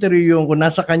claim ni Mr. Yuyongko,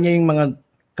 nasa kanya yung mga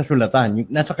kasulatan,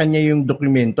 nasa kanya yung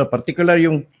dokumento, particular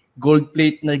yung gold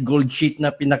plate na gold sheet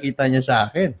na pinakita niya sa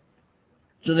akin.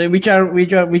 So which are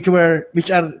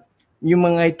yung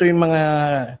mga ito yung mga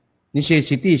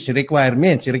necessities,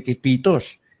 requirements,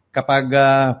 requisitos kapag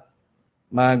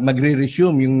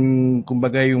magre-resume yung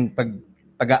kumbaga yung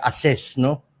pag-assess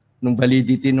nung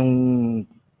validity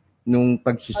nung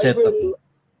pag-set up.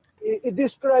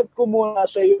 I-describe ko muna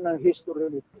sa iyo ng history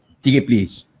nito. Sige,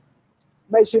 please.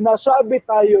 May sinasabi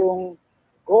tayong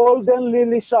golden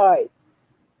lily site,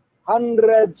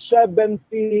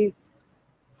 174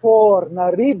 na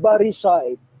ribari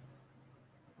site.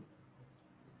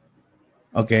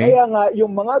 Okay. Kaya nga,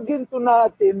 yung mga ginto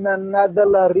natin na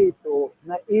nadala rito,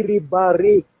 na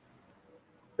iribari.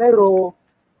 Pero,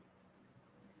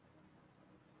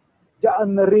 diyan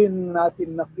na rin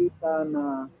natin nakita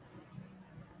na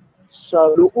sa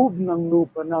loob ng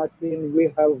lupa natin,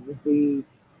 we have the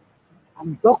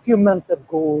undocumented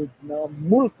gold na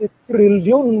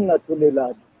multi-trillion na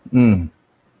tonelada.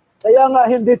 Kaya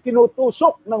nga hindi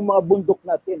tinutusok ng mga bundok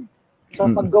natin sa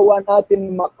paggawa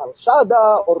natin ng mga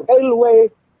kalsada or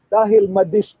railway dahil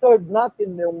ma-disturb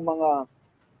natin yung mga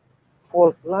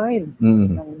fault line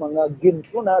ng mga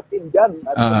ginto natin dyan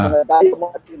at ng mga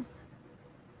diamond natin.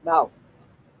 Now,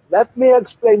 let me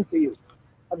explain to you.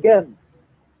 Again,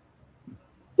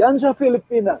 yan sa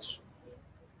Pilipinas,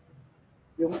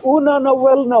 yung una na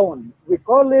well-known, we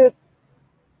call it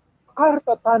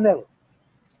Carta Tunnel.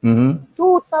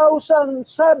 2,700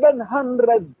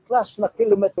 plus na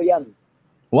kilometro yan.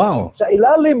 Wow. Sa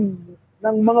ilalim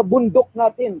ng mga bundok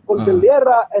natin,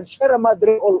 Cordillera and Sierra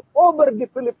Madre all over the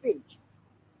Philippines.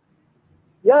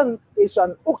 Yan is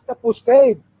an octopus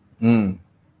cave.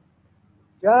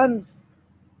 Yan.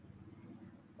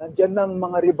 Nandiyan ng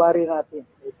mga ribari natin.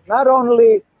 It's not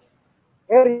only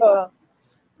area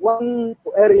one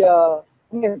area,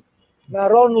 I mean,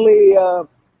 not only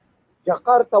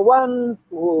Jakarta 1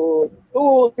 to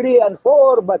 2, 3, and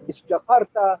 4, but it's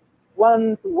Jakarta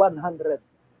 1 to 100.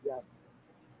 Yeah.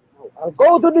 I'll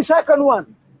go to the second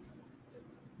one.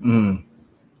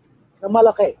 Na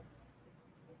malaki.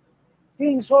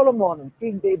 King Solomon and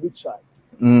King David side.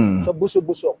 Sa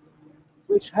Buso-Busok,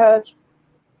 which has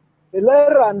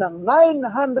hilera ng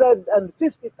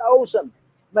 950,000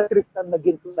 metric ton na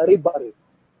ginto na ribaril.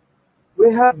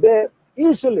 We have there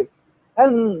easily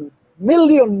 10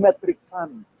 million metric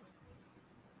ton.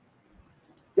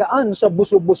 Yaan sa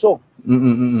Buso-Busok.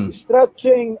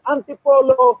 Stretching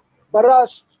Antipolo,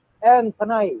 Baras, and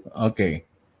Panay. Okay.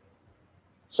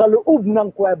 Sa loob ng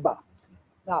kuweba.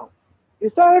 Now, the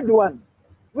third one,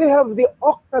 we have the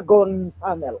Octagon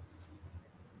Tunnel.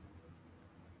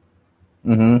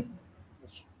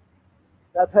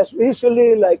 That has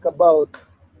easily like about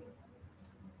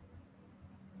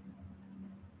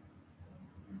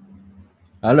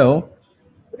Hello?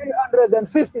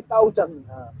 350,000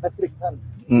 metric ton.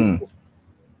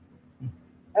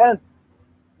 And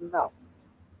now,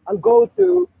 I'll go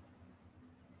to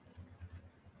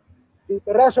the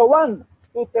Teresa 1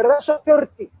 to Teresa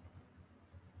 30.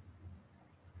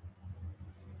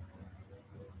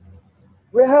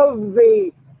 We have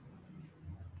the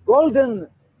Golden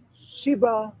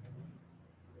Shiba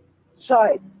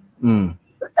side.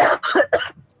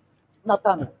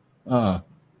 Natan.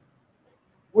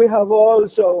 We have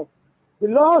also the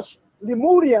Lost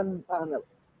Lemurian Tunnel.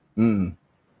 And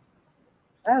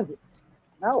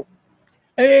now,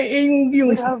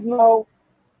 we have now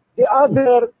the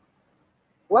other,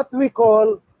 what we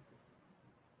call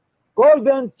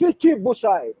Golden Chichibu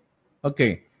side.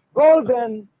 Okay.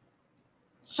 Golden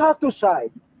Satu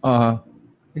side.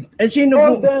 Sino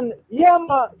Golden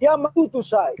Yamakuto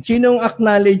side. Sinong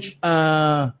acknowledge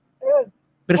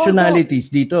personalities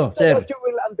dito, sir? That you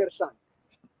will understand.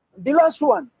 The last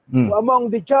one,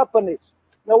 among the Japanese,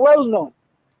 na well-known,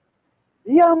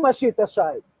 Yamashita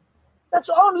side. That's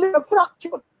only a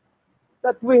fraction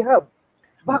that we have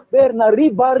back there na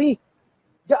ribari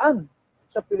dyan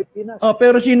sa Pilipinas.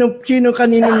 Pero sino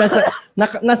kanino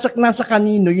nasa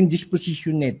kanino yung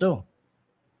disposition nito?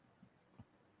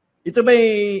 Ito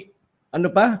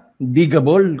ba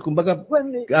digable, kumbaga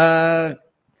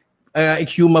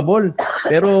exhumable,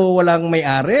 pero walang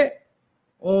may-ari?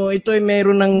 O ito ay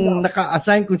mayroon ng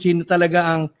naka-assign kung sino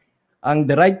talaga ang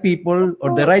the right people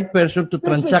or the right person to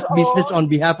transact business on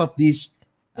behalf of these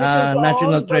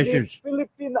national treasures?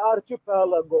 Philippine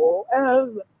archipelago,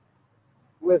 and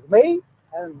with me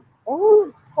and all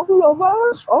of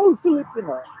us, all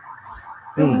Filipinos,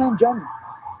 yung nandyan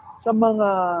sa mga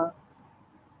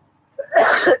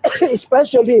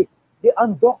especially the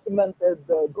undocumented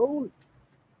gold.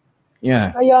 Yeah.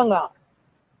 Kaya nga,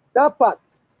 dapat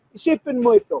isipin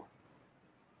mo ito.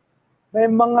 May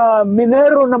mga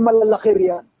minero na malalaki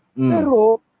riyan.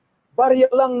 Pero, barya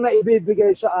lang na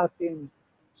ibibigay sa atin.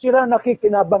 Sila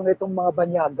nakikinabang itong mga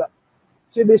banyaga.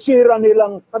 Sinisira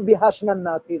nilang kabihasnan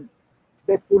natin.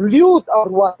 They pollute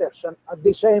our waters and at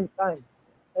the same time.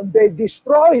 And they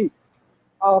destroy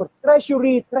our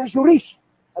treasuries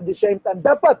at the same time.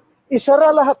 Dapat,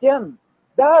 isara lahat yan.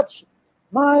 That's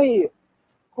my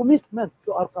commitment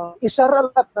to our country. Isara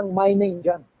lahat ng mining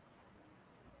dyan.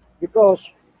 Because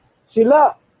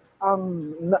sila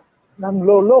ang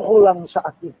nangloloko lang sa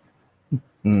atin.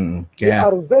 We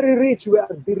are very rich. We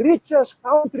are the richest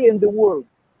country in the world.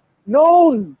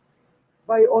 Known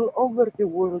by all over the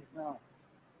world now.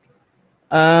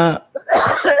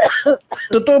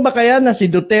 Totoo ba kaya na si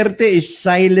Duterte is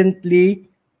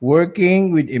silently working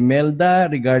with Imelda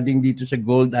regarding dito sa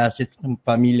gold assets ng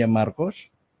pamilya Marcos?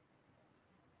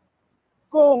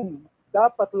 Kung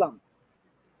dapat lang.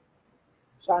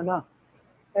 Sana.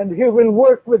 And he will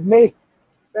work with me.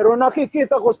 Pero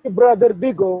nakikita ko si Brother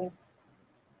Digong,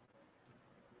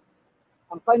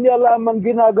 ang kanya lamang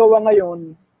ginagawa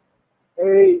ngayon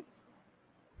ay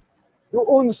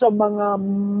doon sa mga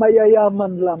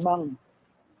mayayaman lamang.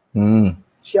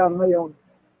 Siya ngayon.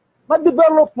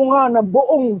 Ma-develop mo nga ng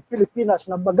buong Pilipinas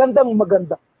na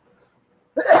magandang-maganda.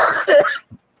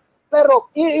 Pero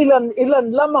ilan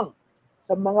lamang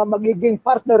sa mga magiging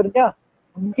partner niya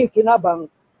ang makikinabang.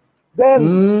 Then,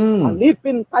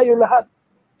 alipin tayo lahat.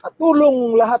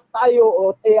 Katulong lahat tayo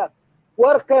o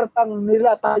worker tang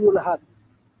nila tayo lahat.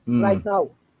 Right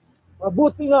now.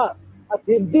 Mabuti nga at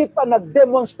hindi pa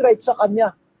nag-demonstrate sa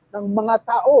kanya ng mga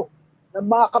tao, ng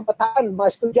mga kabataan, mga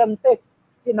estudyante.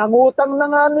 Pinangutang na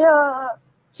nga niya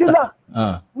sila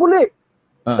muli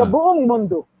sa buong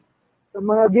mundo sa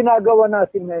mga ginagawa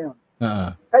natin ngayon.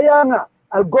 Kaya nga,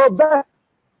 I'll go back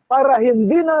para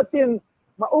hindi natin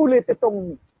maulit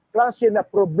itong klase na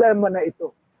problema na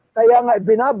ito. Kaya nga,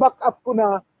 binaback up ko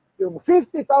na yung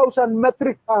 50,000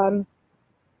 metric ton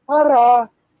para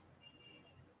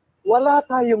wala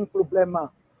tayong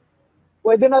problema.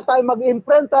 Pwede na tayo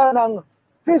mag-imprenta ng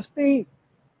 50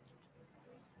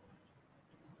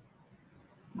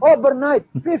 overnight,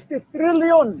 50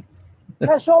 trillion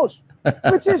pesos,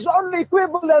 which is only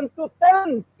equivalent to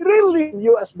 10 trillion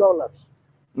US dollars.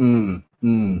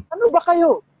 Ano ba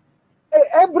kayo?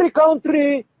 Every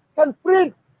country can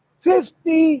print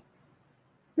 50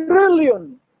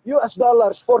 trillion US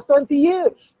dollars for 20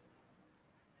 years.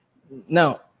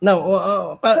 Now,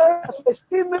 As a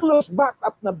stimulus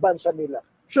backup ng bansa nila.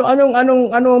 so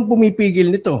anong pumipigil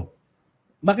nito?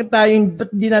 Ba't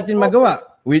di natin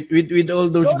magawa with all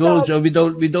those goals or with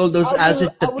all those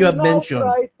assets that you have mentioned? I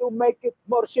will now try to make it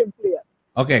more simple.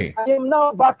 Okay. I am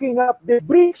now backing up the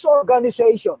BRICS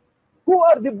organization. Who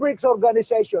are the BRICS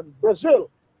organization?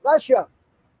 Brazil, Russia,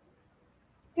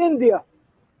 India,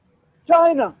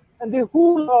 China, and the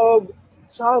whole of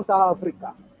South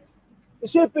Africa.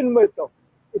 Isipin mo ito.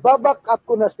 Ibaback up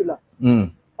ko na sila.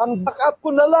 Pang-back up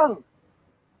ko na lang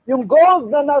yung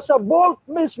gold na nasa vault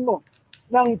mismo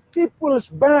ng People's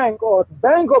Bank or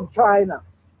Bank of China.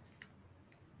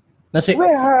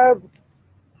 We have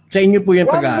sa inyo po yung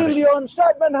pag-aari.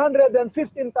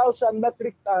 1,715,000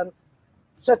 metric ton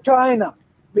sa China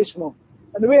mismo.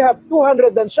 And we have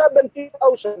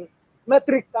 270,000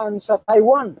 metric ton sa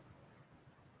Taiwan.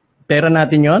 Pera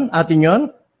natin yon? Atin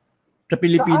yon? Sa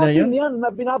Pilipinas Sa atin yon? yan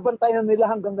na binabantayan nila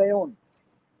hanggang ngayon.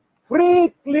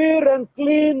 Free, clear, and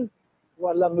clean.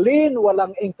 Walang lien,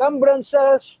 walang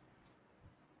encumbrances.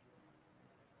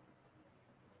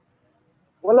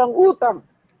 Walang utang.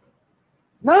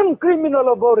 Non-criminal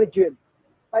of origin.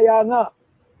 Kaya nga,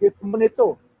 ito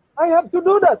nito. I have to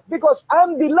do that because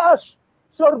I'm the last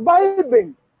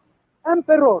surviving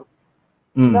emperor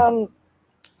ng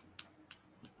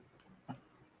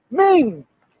Ming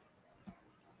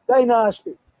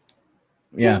Dynasty.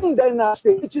 Yeah. Ming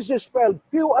Dynasty, which is spelled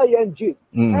Q-I-N-G.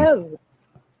 And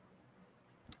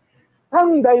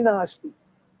Tang Dynasty,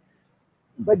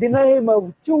 by the name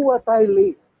of Chua Tai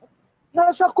Li.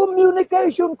 Nasa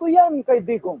communication ko yan, kay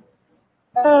Digong.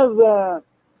 And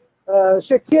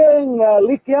si King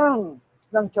Liqiang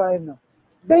ng China.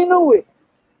 They know it.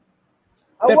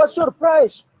 I was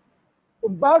surprised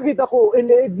kung bakit ako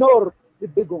ini-ignore ni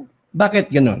Digong.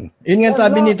 Bakit ganun? Yun nga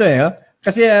sabi nito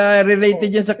Kasi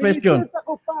related yan sa question.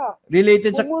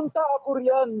 Related sa... Pumunta ako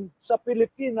riyan sa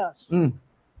Pilipinas.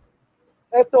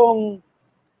 Etong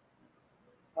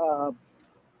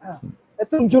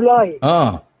July.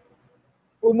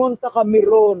 Pumunta kami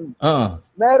ron.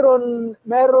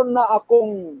 Meron na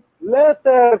akong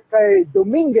letter kay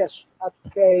Dominguez at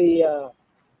kay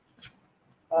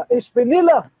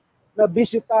Espinilla na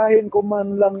bisitahin ko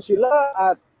man lang sila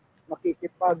at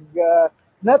makikipag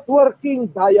networking,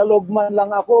 dialogue man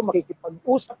lang ako,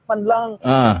 makikipag-usap man lang.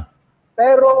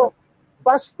 Pero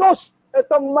bastos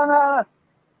itong mga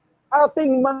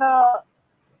ating mga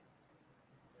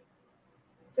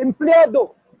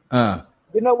empleyado.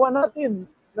 Ginawa natin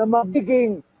na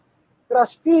magiging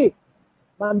trustee,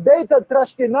 mandated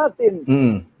trustee natin,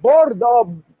 Board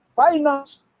of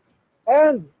Finance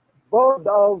and Board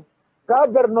of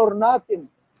Governor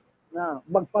natin na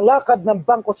magpalakad ng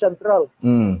Bangko Sentral.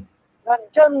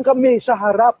 Nandyan kami sa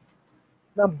harap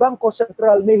ng Bangko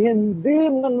Sentral ni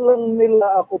hindi man lang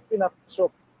nila ako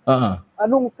pinapasok.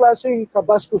 Anong klaseng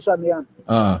kabastusan yan?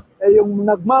 Yung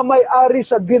nagmamay-ari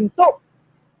sa ginto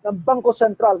ng Bangko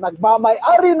Sentral,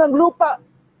 nagmamay-ari ng lupa,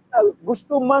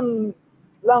 gusto man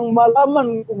lang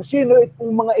malaman kung sino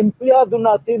itong mga empleyado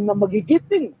natin na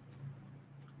magigiting.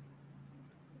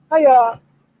 Kaya,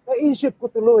 naisip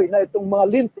ko tuloy na itong mga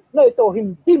lintik na ito,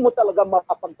 hindi mo talaga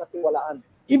mapapagkatiwalaan.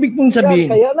 Ibig pong sabihin...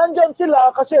 Kaya nandyan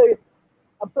sila kasi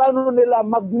ang plano nila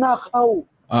magnakaw.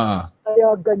 Kaya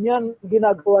ganyan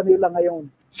ginagawa nila ngayon.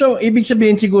 So, ibig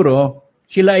sabihin siguro,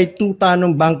 sila ay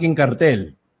tutanong banking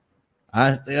cartel.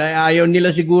 Ayaw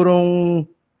nila sigurong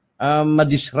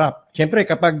ma-disrupt. Siyempre,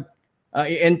 kapag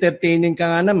i-entertaining ka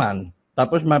nga naman,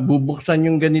 tapos mabubuksan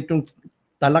yung ganitong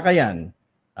talakayan,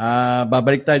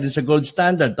 babalik tayo dun sa gold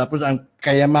standard, tapos ang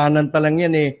kayamanan pa lang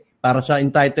yan para sa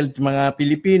entitled mga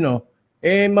Pilipino,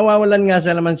 mawawalan nga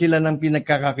naman sila ng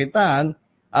pinagkakakitaan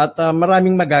at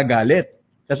maraming magagalit.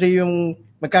 Kasi yung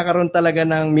magkakaroon talaga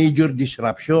ng major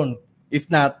disruption. If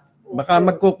not, baka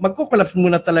magkukolapse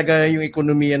muna talaga yung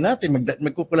ekonomiya natin,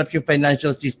 magkukolapse yung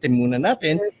financial system muna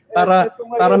natin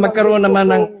para magkaroon naman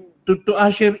ng to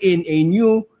usher in a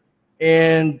new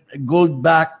and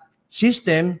gold-backed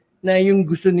system na yung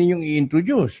gusto ninyong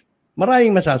i-introduce.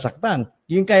 maraming masasaktan.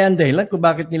 Yung kaya ang dahilan kung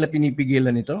bakit nila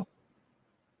pinipigilan ito?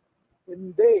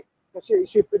 Hindi. Kasi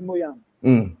isipin mo yan.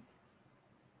 Mm.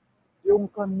 Yung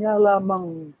kanya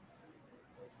lamang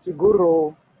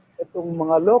siguro itong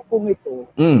mga lokong ito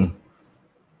Mm.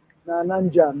 na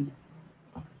nandyan,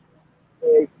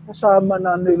 kasama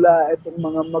na nila itong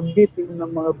mga magiting ng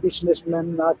mga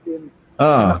businessmen natin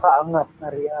na nakaangat na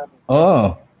riyan.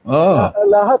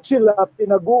 Lahat sila,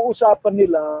 pinag-uusapan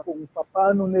nila kung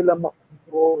paano nila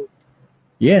makontrol.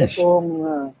 Yes. Itong,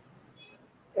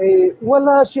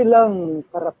 wala silang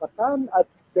karapatan at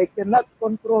they cannot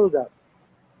control that.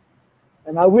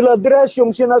 And I will address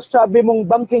yung sinasabi mong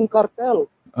banking cartel.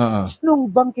 Sinong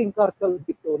banking cartel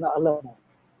dito na alam mo?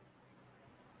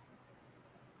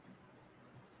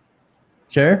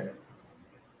 Sir?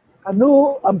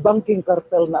 Ano ang banking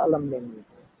cartel na alam ninyo?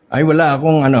 Ay, wala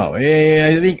akong ano.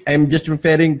 I think I'm just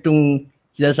referring to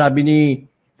sinasabi ni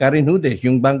Karen Hudes,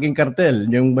 yung banking cartel,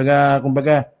 yung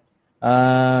kumbaga,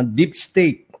 deep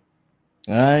state,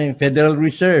 Federal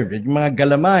Reserve, yung mga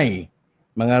Galamay,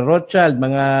 mga Rothschild,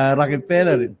 mga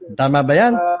Rockefeller. Tama ba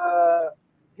yan?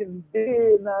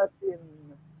 Hindi natin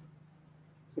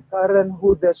si Karen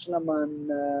Hudes naman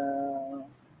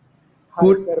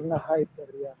hyper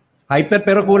yan. Hyper,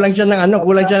 pero kulang siya ng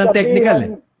kulang siya ng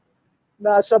technical.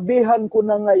 Nasabihan ko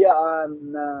na ngayaan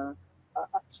na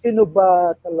sino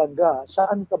ba talaga,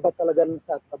 saan ka ba talaga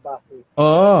nagtatrabaho?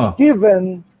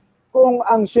 Given kung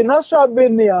ang sinasabi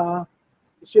niya,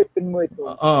 isipin mo ito,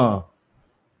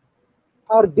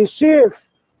 are deceived,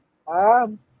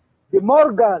 the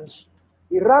Morgans,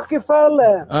 the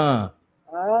Rockefeller,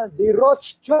 the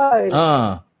Rothschild,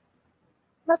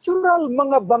 natural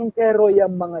mga bankero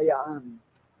yung mga yan.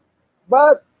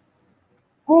 But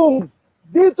kung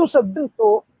dito sa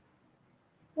ganito,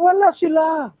 wala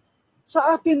sila.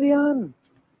 Sa atin yan.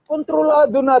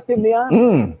 Kontrolado natin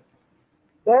yan.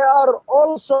 They are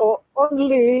also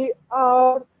only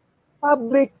our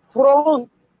public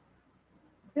front.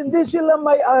 Hindi sila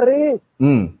may-ari.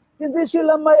 Hindi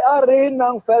sila may-ari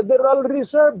ng Federal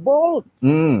Reserve Board.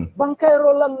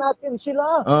 Bankero lang natin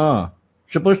sila.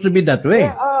 Supposed to be that way.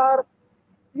 They are,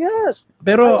 yes.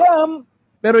 Pero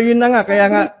yun na nga, kaya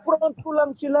nga, front ko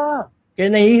lang sila. Kaya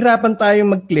nahihirapan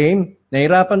tayong mag-claim,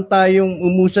 nahihirapan tayong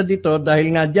umusad dito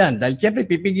dahil nga dyan. Dahil siyempre,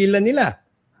 pipigilan nila.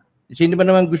 Sino ba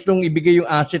naman gustong ibigay yung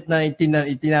asset na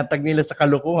itinatag nila sa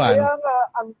kalokohan? Kaya nga,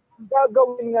 ang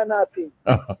gagawin nga natin,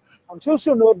 ang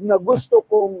susunod na gusto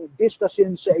kong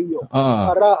discussin sa iyo,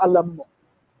 para alam mo,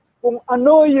 kung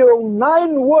ano yung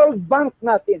 9 World Bank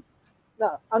natin,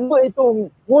 na ano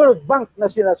itong World Bank na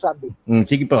sinasabi.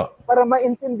 Sige po. Para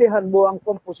maintindihan mo ang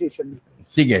composition nito.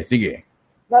 Sige.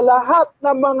 Na lahat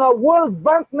ng mga World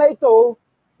Bank na ito,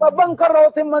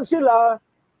 babangkarote man sila,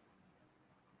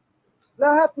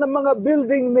 lahat ng mga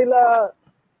building nila,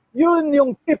 yun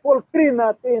yung people tree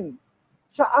natin.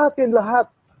 Sa atin lahat,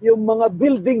 yung mga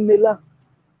building nila.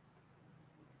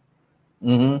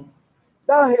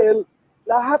 Dahil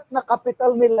lahat na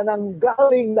kapital nila nang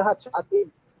galing lahat sa atin.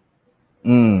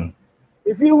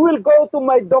 If you will go to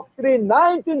my doctrine,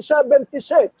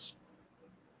 1976,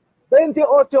 28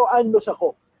 anyos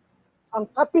ako. Ang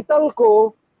capital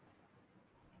ko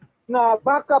na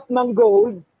backup ng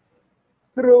gold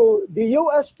through the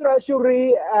U.S.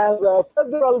 Treasury and the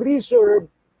Federal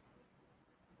Reserve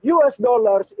U.S.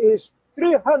 dollars is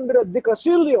 300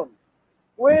 decazillion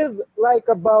with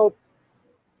like about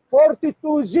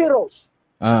 42 zeros.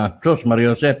 Diyos,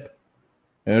 Mario Joseph.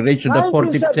 Raised to the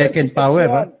 42nd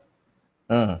power.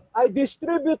 I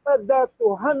distributed that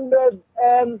to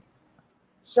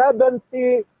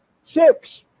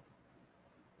 176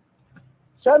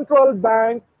 central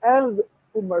bank and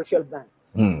commercial bank.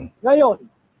 Ngayon,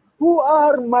 who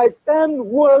are my 10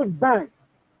 World Bank?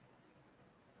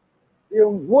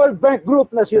 Yung World Bank Group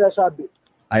na sinasabi.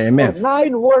 IMF.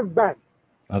 9 World Bank.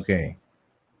 Okay.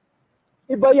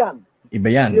 Iba yan.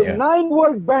 Yung 9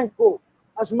 World Bank ko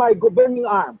as my governing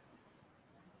arm.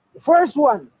 The first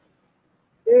one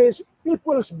is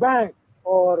People's Bank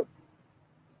or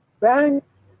Bank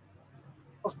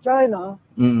of China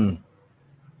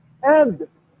and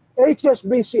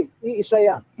HSBC. Iisa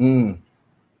yan.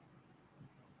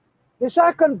 The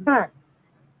second bank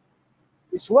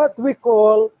is what we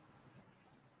call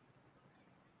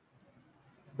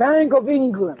Bank of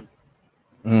England.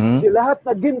 Si lahat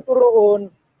na ginto roon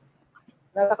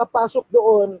na nakapasok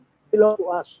doon belong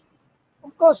to us.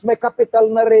 Of course, may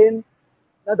capital na rin,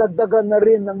 nadagdagan na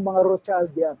rin ng mga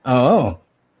Rothschild yan.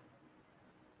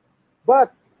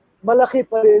 But, malaki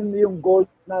pa rin yung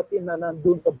gold natin na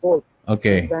nandun sa vault.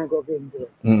 Okay. Bank of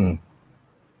England.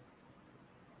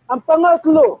 Ang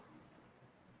pangatlo,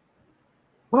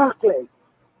 Barclays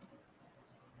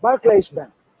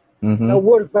Bank, na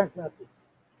World Bank natin.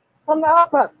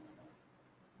 Pang-apat,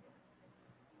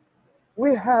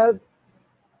 we have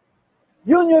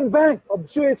Union Bank of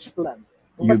Switzerland,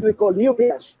 what we call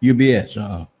UBS. UBS,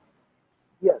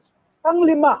 Yes.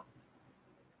 Pang-lima,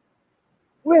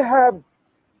 we have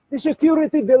the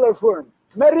security dealer firm,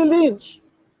 Merrill Lynch,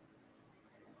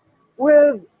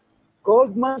 with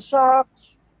Goldman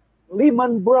Sachs,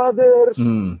 Lehman Brothers,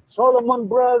 Solomon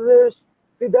Brothers,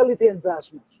 Fidelity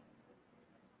Investments.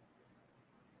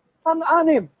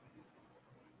 Pang-anim,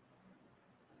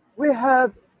 we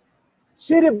have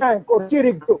Citibank or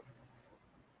Citigroup.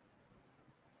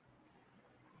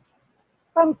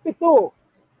 Pang-pito,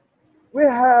 we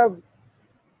have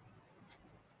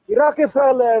the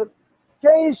Rockefeller,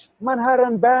 Chase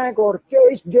Manhattan Bank or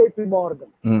Chase JP Morgan.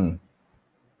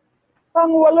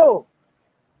 Pang-walo,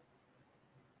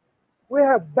 we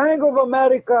have Bank of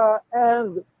America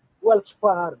and Wells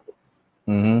Fargo.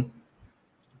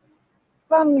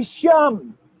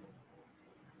 Pang-siyam,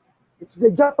 it's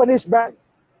the Japanese bank,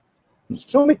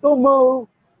 Sumitomo,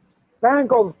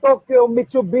 Bank of Tokyo,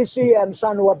 Mitsubishi, and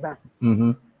Sanwa Bank.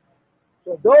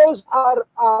 So those are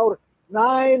our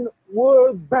 9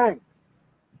 World Bank.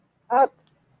 At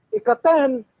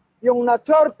ika-10, yung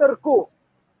na-charter ko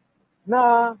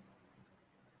na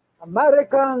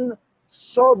American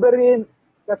Sovereign,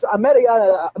 that's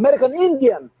American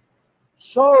Indian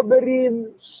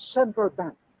Sovereign Central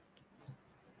Bank.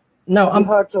 Now, The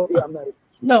heart of the Americans.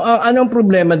 Now, anong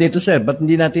problema dito, sir? Ba't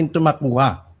hindi natin ito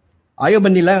makuha? Ayaw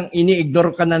ba nilang,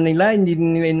 ini-ignore ka na nila, hindi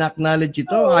nila in-acknowledge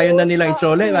ito? Ayaw na nilang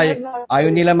isole? Ayaw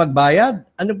nila magbayad?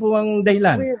 Ano po ang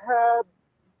dahilan?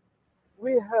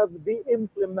 We have the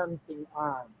implementing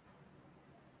arm.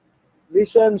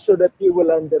 Listen so that you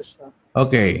will understand.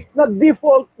 Okay.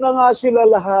 Nag-default na nga sila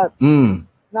lahat.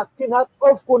 Na kinat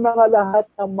off ko na nga lahat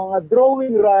ng mga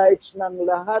drawing rights ng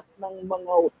lahat ng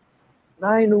mga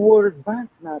 9 World Bank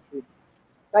natin.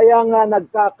 Kaya nga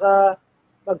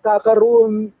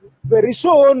magkakaroon very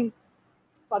soon,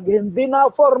 pag hindi na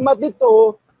format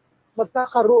ito,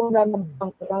 magkakaroon na ng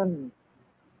bank run.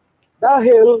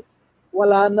 Dahil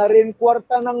wala na rin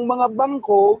kwarta ng mga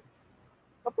bangko,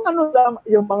 paano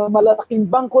yung mga malalaking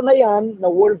bangko na yan, na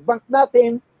World Bank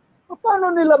natin,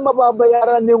 paano nila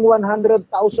mababayaran yung 100,000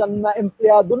 na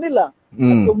empleyado nila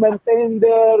to maintain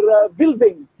their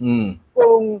building?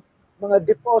 Kung mga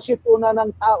deposito na ng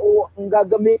tao ang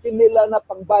gagamitin nila na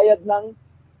pangbayad ng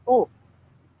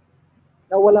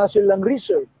na wala silang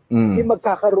reserve, hindi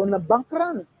magkakaroon ng bank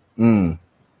run.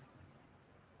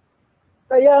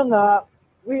 Kaya nga,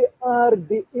 we are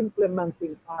the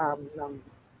implementing arm ng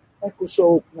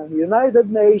ECOSOC, ng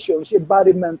United Nations,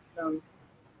 embodiment ng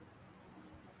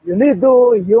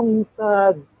UNIDO,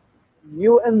 UNCTAD,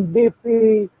 UNDP,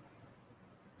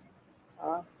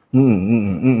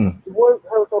 World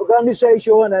Health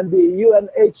Organization, and the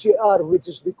UNHCR,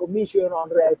 which is the Commission on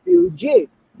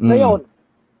Refugee. Ngayon,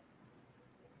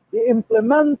 the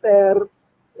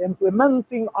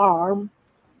implementing arm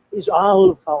is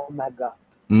Alpha Omega.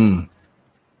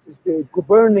 It's the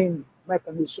governing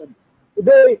mechanism.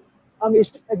 Today, ang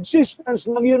existence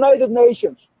ng United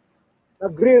Nations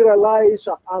nagre-rely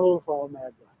sa Alpha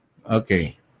Omega.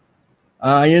 Okay.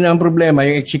 Yun ang problema,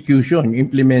 yung execution,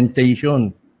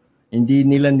 implementation. Hindi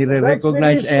nila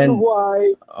nire-recognize and... That's the reason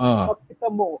why, makita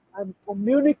mo, I'm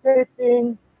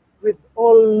communicating with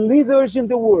all leaders in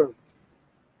the world.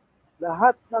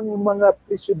 Lahat ng mga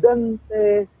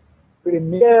presidente,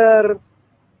 premier,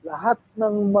 lahat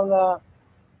ng mga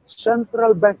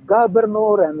central bank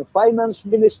governor and finance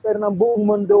minister ng buong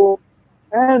mundo,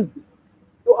 and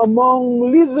to among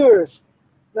leaders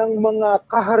ng mga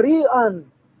kaharian.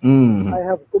 I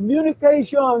have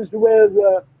communications with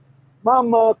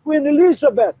Mama Queen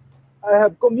Elizabeth. I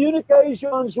have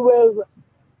communications with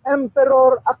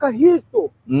Emperor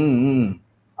Akihito.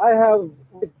 I have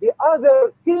with the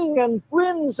other king and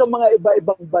queen sa mga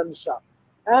iba-ibang bansa.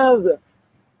 And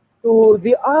to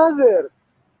the other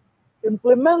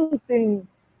implementing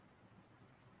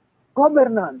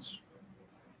governance.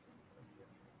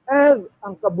 And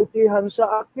ang kabutihan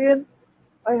sa akin,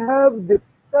 I have the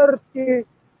 35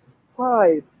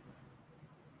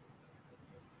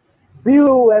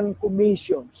 UN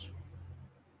commissions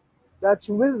that's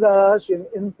with us in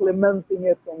implementing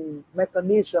itong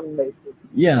mechanism na ito.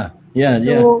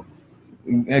 So,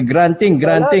 granting.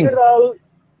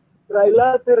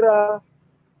 Trilateral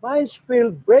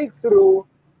Minesfield Breakthrough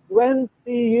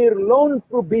 20-year loan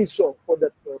proviso for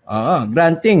that purpose.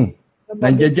 Granting.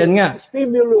 Nandiyan dyan nga.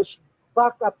 Stimulus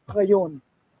backup ngayon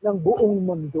ng buong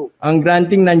mundo. Ang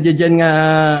granting nandiyan dyan nga,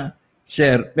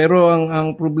 Sir, pero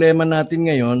ang problema natin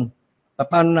ngayon,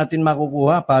 paano natin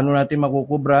makukuha, paano natin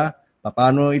makukubra,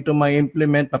 paano ito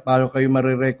ma-implement, paano kayo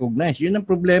marirecognize. Yun ang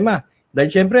problema. Dahil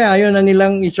siyempre, ayaw na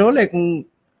nilang isole.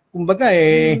 Kumbaga,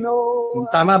 No,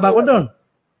 tama ba ako doon?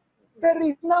 there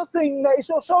is nothing na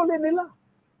isosoli nila.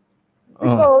 Oh.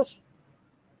 Because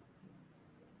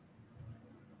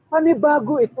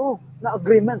panibago ito na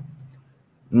agreement.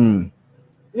 Mm.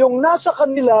 Yung nasa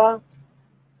kanila,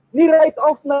 ni-write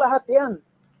off na lahat yan.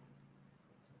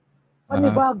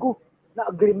 Panibago na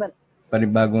agreement.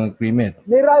 Panibagong agreement.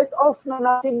 Ni-write off na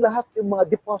natin lahat yung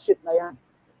mga deposit na yan.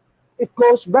 It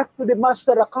goes back to the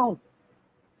master account.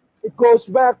 It goes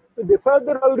back to the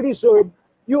Federal Reserve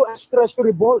U.S.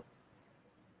 Treasury Vault.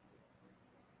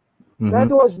 Mm-hmm. That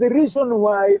was the reason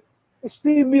why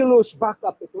stimulus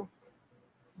backup ito.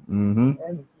 Mm-hmm.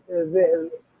 And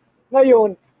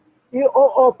ngayon,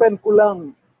 i-open ko lang.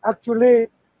 Actually,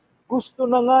 gusto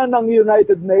na nga ng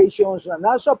United Nations na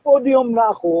nasa podium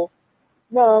na ako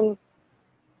ng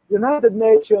United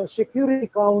Nations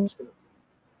Security Council,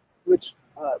 which,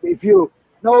 if you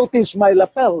notice my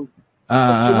lapel,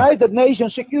 United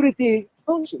Nations Security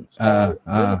Council.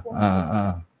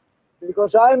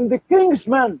 Because I'm the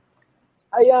Kingsman.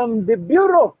 I am the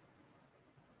Bureau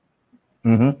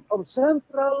of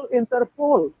Central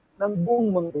Interpol ng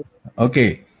buong mundo.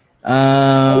 Okay.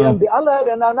 I am the allied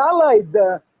and unallied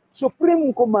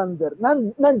Supreme Commander.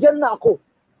 Nandyan na ako.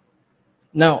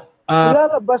 Now,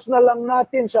 ilalabas na lang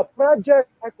natin sa Project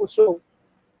ECOSO,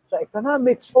 sa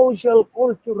Economic, Social,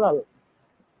 Cultural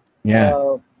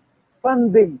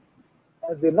funding,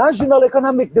 the National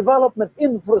Economic Development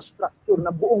Infrastructure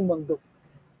na buong mundo.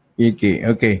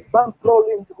 Okay.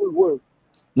 Bankrolling the whole world.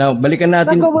 Now, balikan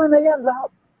natin. Nagawa na yan lahat.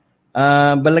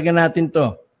 Balikan natin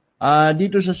to.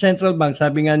 Dito sa Central Bank,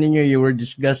 sabi nga ninyo, you were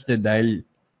disgusted dahil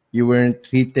you weren't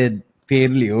treated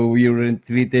fairly or you weren't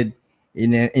treated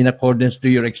in accordance to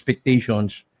your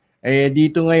expectations.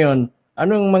 Dito ngayon,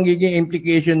 anong magiging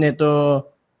implication nito,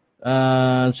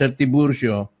 Sir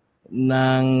Tiburcio,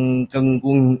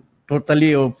 kung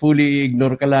totally o fully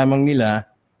ignore ka lamang nila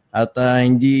at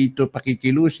hindi ito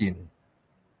pakikilusin?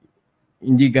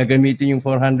 Hindi gagamitin yung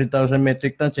 400,000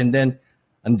 metric tons and then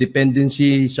ang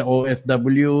dependency sa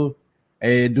OFW,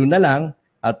 doon na lang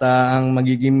at ang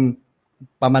magiging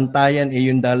pamantayan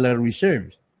ay yung dollar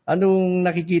reserves. Anong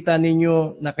nakikita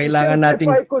ninyo na kailangan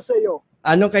nating... ko sa iyo.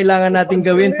 Anong kailangan nating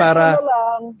gawin para...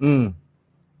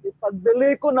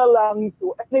 Ipagbili ko na lang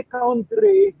to any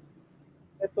country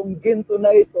itong ginto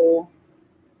na ito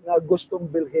na gustong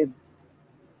bilhin.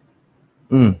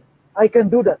 I can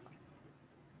do that.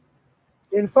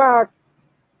 In fact,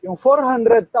 yung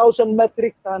 400,000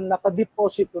 metric ton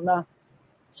nakadeposito na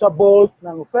sa vault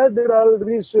ng Federal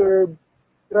Reserve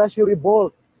Treasury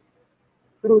Vault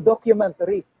through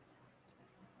documentary.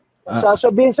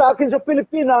 Sasabihin sa akin sa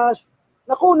Pilipinas,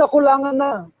 nakulangan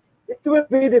na. It will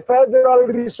be the Federal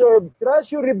Reserve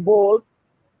Treasury Vault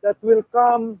that will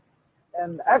come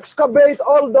and excavate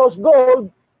all those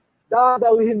gold,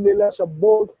 dadalhin nila sa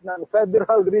vault ng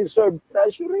Federal Reserve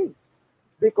Treasury.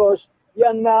 Because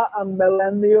yan na ang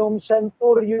Millennium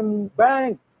Centurion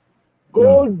Bank,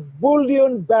 Gold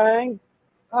Bullion Bank,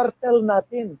 cartel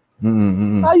natin.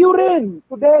 Tayo rin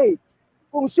today.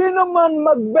 Kung sino man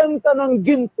magbenta ng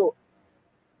ginto,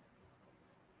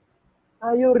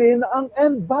 tayo rin ang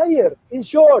end buyer. In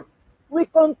short, we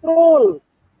control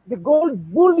the gold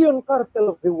bullion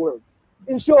cartel of the world.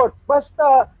 In short,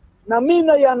 basta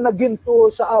namina yan na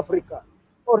ginto sa Africa,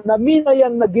 or namina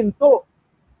yan na ginto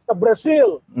sa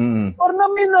Brazil, or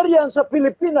namina yan sa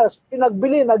Pilipinas,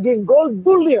 pinagbili, naging gold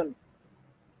bullion.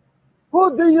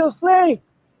 Who do you think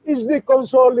is the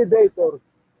consolidator?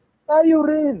 Tayo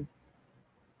rin.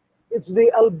 It's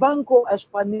the El Banco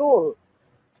Español,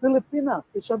 Filipina,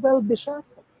 Isabel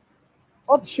Bisato,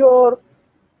 offshore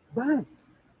bank,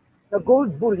 the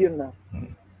gold bullion na.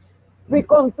 We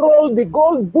control the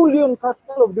gold bullion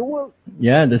cartel of the world.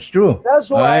 Yeah, that's true. That's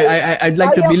why I'd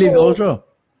like to believe also.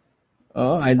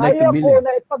 Oh, I'd like to believe. Kaya ko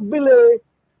na ipagbili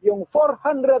yung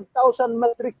 400,000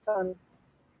 metric ton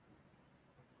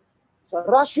sa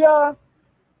Russia,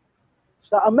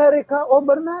 sa Amerika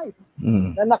overnight.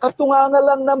 Na nakatunga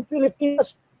lang ng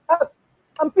Pilipinas. At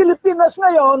ang Pilipinas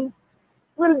ngayon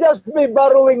will just be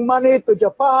borrowing money to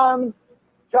Japan,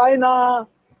 China,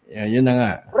 yun na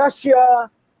nga. Russia,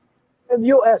 and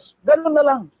US. Ganun na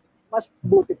lang. Mas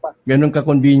buti pa. Ganun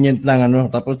ka-convenient lang,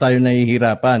 tapos tayo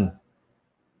nahihirapan.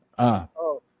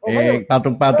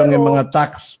 Patong-patong yung mga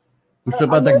tax. Gusto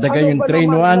pa dagdagan yung train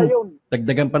 1,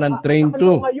 dagdagan pa ng train 2.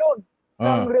 Ano ngayon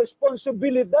ang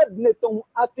responsibilidad nitong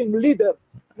ating leader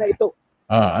na ito?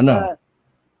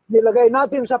 nilagay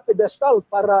natin sa pedestal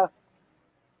para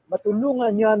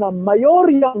matulungan niya na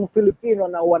mayoryang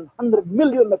Filipino na 100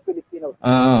 million na Pilipino.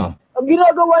 Ang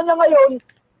ginagawa niya ngayon,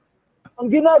 ang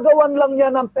ginagawan lang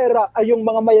niya ng pera ay yung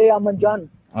mga mayayaman dyan.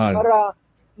 Para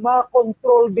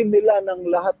ma-control din nila ng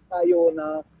lahat tayo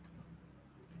na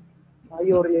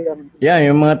mayoryang. Yeah,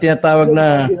 yung mga tinatawag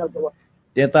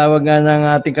nga ng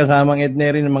ating kasamang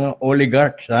Ednery ng mga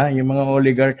oligarchs, ha? Yung mga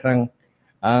oligarchs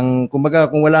ang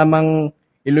kumbaga kung wala mang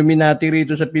Illuminati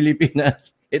rito sa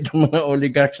Pilipinas, itong mga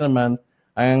oligarchs naman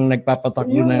ang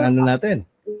nagpapatakbo ng ano natin.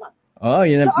 Oh,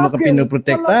 yun ang mga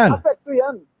pinoprotektahan. Apekto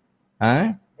yan.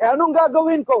 Ha? Anong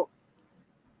gagawin ko?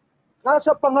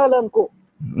 Nasa pangalan ko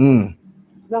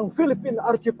ng Philippine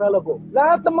Archipelago.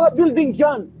 Lahat ng mga building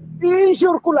dyan,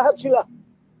 i-insure ko lahat sila.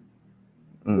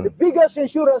 The biggest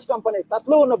insurance company, 3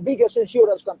 na biggest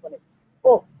insurance company.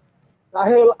 Oh,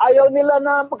 dahil ayaw nila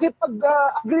na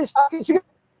makipag-agree sa akin, sige,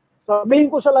 sabihin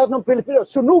ko sa lahat ng Pilipino,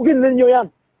 sunugin ninyo yan.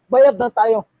 Bayad na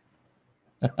tayo.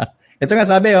 Ito nga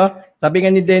sabi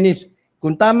nga ni Dennis,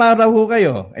 kung tama raw ho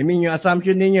kayo, I mean yung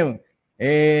assumption ninyo,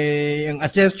 yung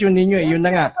assertion ninyo, yun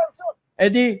na nga.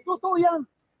 Totoo yan.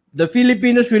 The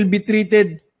Filipinos will be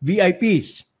treated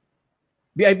VIPs.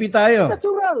 VIP tayo.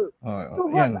 Natural.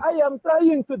 So what I am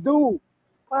trying to do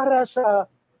para sa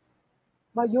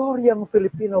mayoryang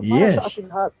Filipino, para sa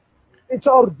ating lahat. It's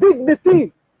our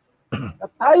dignity na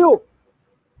tayo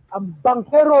ang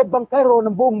bangkero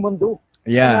ng buong mundo.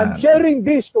 Yeah. And I'm sharing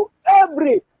this to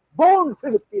every born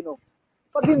Filipino.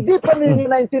 Pag hindi pa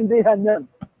ninyo naintindihan yan,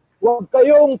 huwag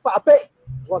kayong paapi.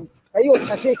 Huwag kayo,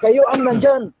 kasi kayo ang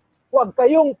nandyan. Huwag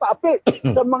kayong paapi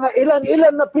sa mga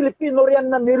ilan-ilan na Pilipino riyan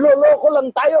na niloloko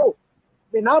lang tayo.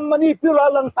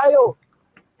 Minamanipula lang tayo.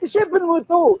 Isipin mo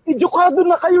ito, edukado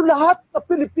na kayo lahat na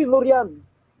Pilipino riyan.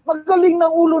 Magaling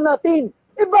ng ulo natin.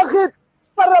 Bakit?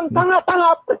 Parang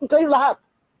tanga-tanga pa rin kayo lahat.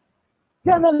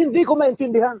 Yan ang hindi ko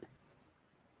maintindihan.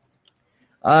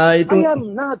 I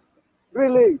am not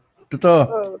really Itong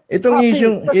happy.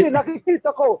 isyong... Kasi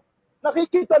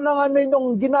nakikita na nga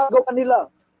ninyong ginagawa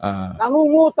nila.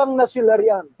 Nangungutang na sila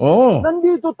riyan.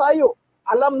 Nandito tayo.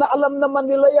 Alam naman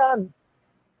nila yan.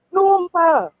 Noon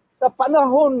pa, sa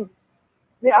panahon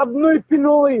ni Abnoy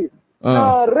Pinoy,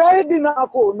 na ready na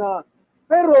ako na,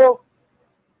 pero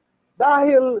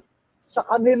dahil sa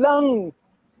kanilang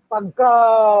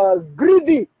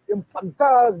pagka-greedy, yung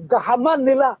pagkagahaman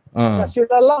nila, na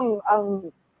sila lang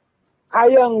ang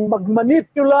kayang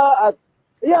magmanipula at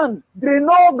yan,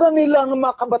 drinoga nila ng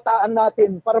mga kabataan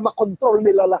natin para makontrol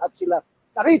nila lahat sila.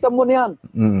 Nakita mo niyan.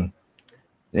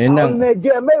 Taon ni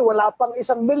GMA, wala pang 1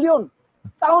 milyon.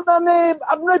 Taon na ni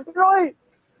Abnoy Pinoy.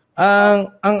 Ang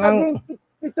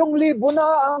 7,000 na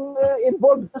ang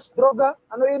involved sa droga.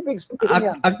 Ano ibig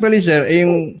sabihin yan?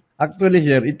 Actually,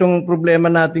 sir, itong problema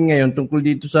natin ngayon tungkol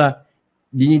dito sa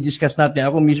dinidiscuss natin,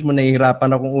 ako mismo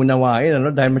nahihirapan akong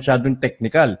unawain dahil masyadong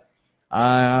technical.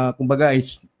 Kumbaga,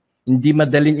 hindi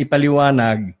madaling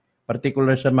ipaliwanag,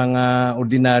 particular sa mga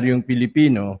ordinaryong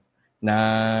Pilipino na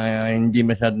hindi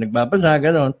masyadong nagbabasa,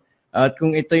 gano'n. At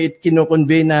kung ito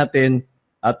kino-convey natin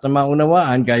at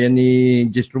maunawaan, gaya ni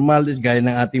Jess Romualdez, gaya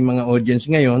ng ating mga audience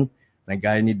ngayon, na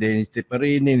gaya ni Dennis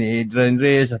Teparini, ni Adrian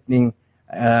Reyes, at ni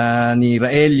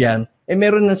Raelian,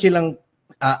 meron na silang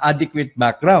adequate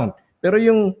background. Pero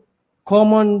yung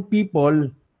common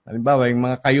people, halimbawa yung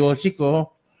mga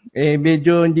kayosiko,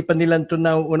 medyo hindi pa nila ito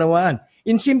nauunawaan.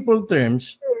 In simple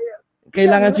terms,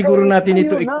 kailangan siguro natin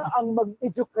ito... na ang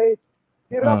mag-educate.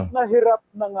 Hirap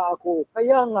na nga ako.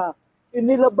 Kaya nga,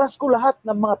 inilabas ko lahat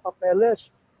ng mga papeles.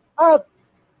 At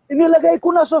inilagay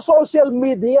ko na sa social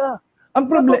media. Ang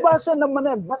problema... Nababasa naman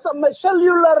yan. Basta may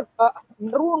cellular ka,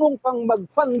 marunong kang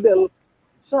mag-fundle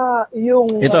sa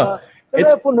iyong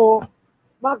telepono,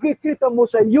 makikita mo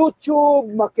sa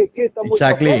YouTube, makikita mo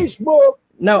sa Facebook.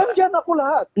 Nandiyan ako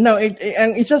lahat. Now,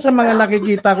 ang isa sa mga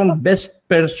nakikita kong best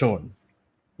person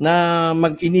na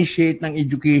mag-initiate ng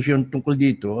education tungkol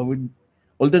dito,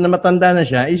 although na matanda na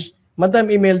siya, is Madam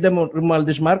Imelda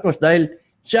Romualdez Marcos dahil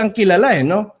siya ang kilala,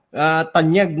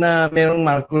 tanyag na merong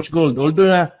Marcos Gold. Although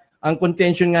na ang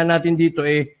contention nga natin dito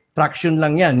fraction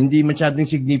lang yan, hindi masyadong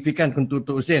significant kung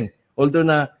tutuusin. Although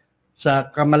na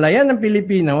sa kamalayan ng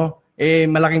Pilipino,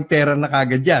 malaking pera na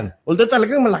kagad yan. Although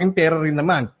talagang malaking pera rin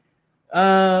naman.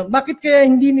 Bakit kaya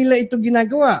hindi nila ito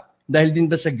ginagawa? Dahil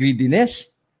din ba sa greediness?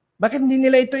 Bakit hindi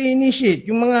nila ito i-initiate?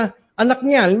 Yung mga anak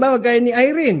niya, halimbawa gaya ni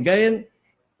Irene,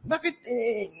 bakit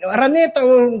Araneta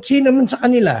o sino man sa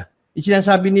kanila?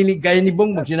 Sinasabi nila, gaya ni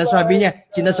Bongbong,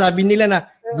 sinasabi nila na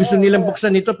gusto nilang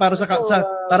buksan ito para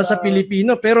sa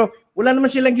Pilipino, pero wala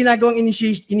naman silang ginagawang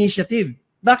initiative.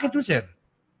 Bakit po, sir?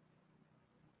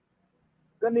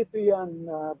 ganito yan,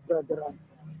 Brother Ran.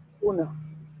 Una,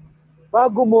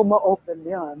 bago mo ma-open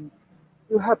yan,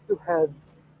 you have to have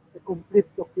a complete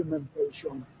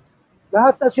documentation.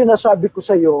 Lahat na sinasabi ko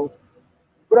sa iyo,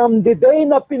 from the day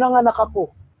na pinanganak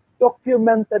ako,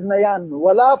 documented na yan.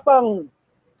 Wala pa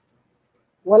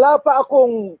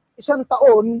akong 1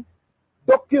 taon,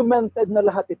 documented na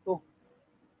lahat ito.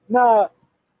 Na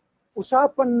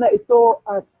usapan na ito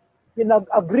at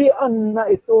pinag-agrian na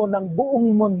ito ng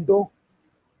buong mundo.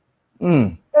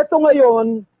 Ito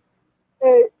ngayon,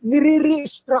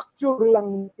 nire-restructure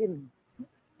lang natin.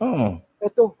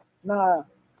 Ito na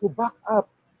to back up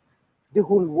the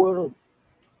whole world.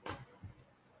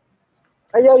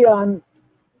 Kaya yan,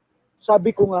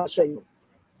 sabi ko nga sa iyo,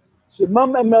 si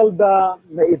Ma'am Imelda,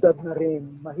 may edad na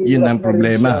rin. Mahirap Yun ang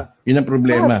problema. Yun ang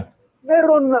problema.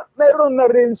 Meron na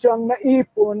rin siyang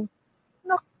naipon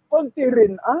na konti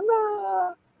rin,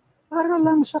 para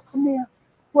lang sa kanya.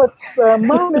 What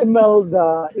Ma'am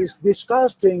Imelda is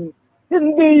discussing,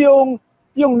 hindi yung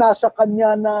nasa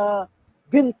kanya na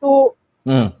ginto.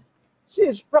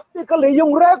 She's practically,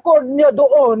 yung record niya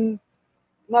doon,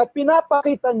 na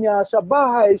pinapakita niya sa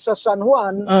bahay sa San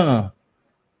Juan,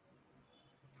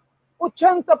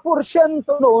 80%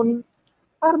 nun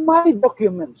are my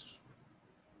documents.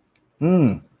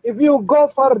 If you go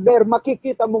further,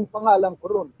 makikita mong pangalan ko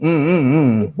ron.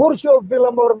 Burcio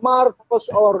Villamor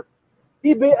Marcos or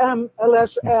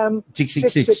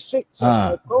TVM-LSM-666 as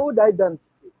my code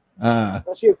identity.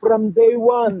 Kasi from day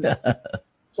one,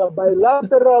 sa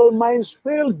bilateral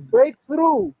Minesfield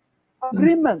breakthrough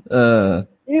agreement,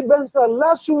 even sa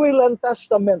last will and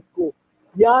testament ko,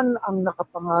 yan ang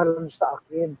nakapangalan sa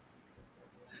akin.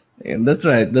 That's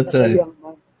right.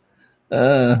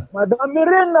 Madami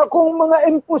rin akong mga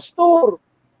impostor.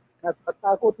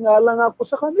 Natatakot nga lang ako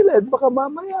sa kanila. Baka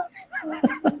mamaya,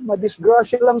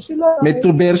 madisgrasya lang sila. May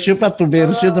tubersyo pa.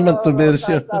 Tubersyo.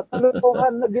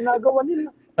 Tatalokohan na ginagawa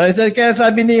nila. Kaya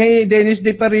sabi ni Dennis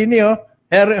De Parini,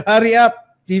 hurry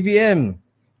up, TVM.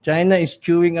 China is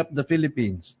chewing up the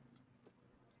Philippines.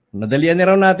 Madalian na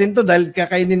raw natin to dahil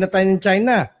kakainin na tayo ng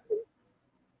China.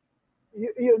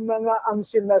 Yun mga ang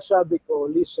sinasabi ko,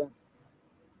 listen.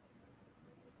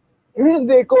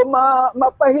 Hindi ko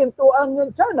mapahintuan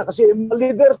yung China kasi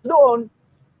leaders doon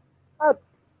at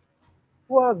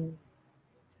huwag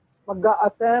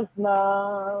mag-a-attempt na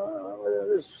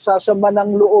sasama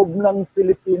ng loob ng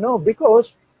Pilipino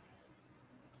because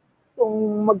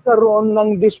kung magkaroon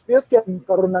ng dispute,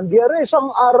 magkaroon ng giyera,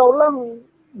 isang araw lang,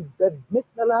 dead meat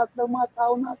na lahat ng mga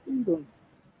tao natin doon.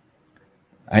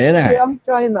 Ayan na. Kasi ang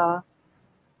China,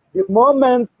 the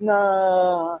moment na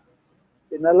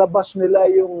pinalabas nila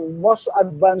yung most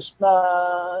advanced na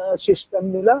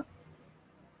system nila,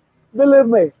 believe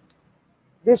me,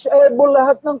 disable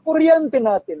lahat ng kuryente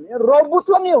natin. Robot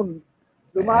lang yun.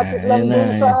 Lumapit lang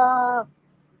dun sa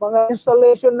mga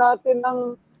installation natin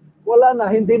ng wala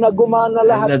na, hindi na gumana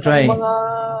lahat ng mga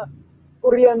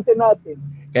kuryente natin.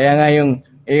 Kaya nga yung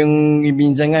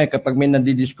minsan nga kapag may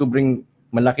nadidiscovering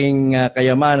malaking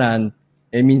kayamanan,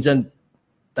 minsan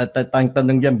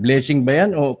tanong diyan, blessing ba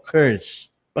yan o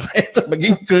curse? Baka ito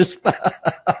maging curse pa.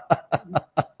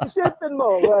 Isipin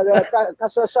mo,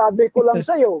 kasasabi ko lang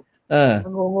sa'yo,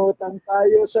 nangungutang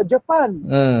tayo sa Japan,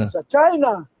 sa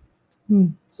China,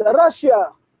 sa Russia,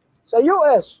 sa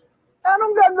US.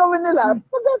 Anong gagawin nila?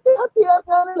 Pag-hati-hatihan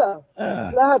nga nila.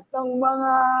 Lahat ng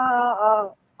mga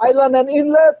island and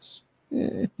inlets.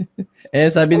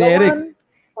 Sabi ni Eric,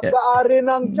 pag-aari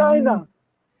ng China.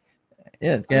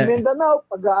 Ang Mindanao,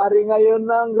 pag-aari ngayon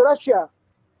ng Russia.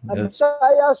 Ang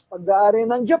Visayas, pag-aari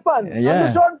ng Japan. Ang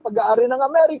Luzon, pag-aari ng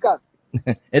Amerika.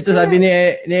 Ito sabi ni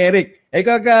Eric,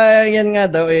 yan nga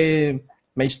daw,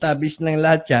 may establish ng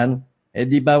lahat yan,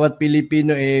 di bawat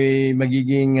Pilipino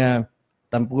magiging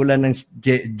tampulan ng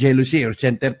jealousy or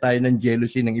center tayo ng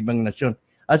jealousy ng ibang nasyon.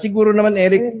 Siguro naman,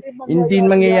 Eric, hindi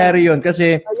mangyayari yon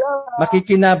kasi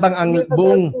makikinabang ang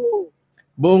buong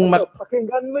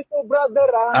pakinggan mo ito,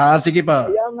 brother. Sige pa.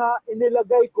 Kaya nga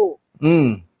inilagay ko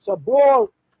sa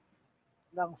board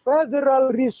ng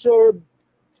Federal Reserve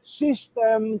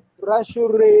System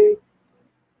Treasury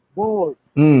Board.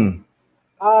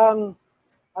 Ang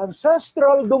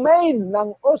ancestral domain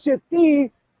ng OCT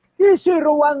Kisi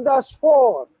Rwanda's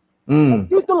 4. Ang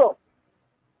titulo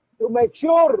to make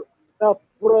sure na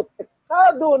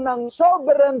protektado ng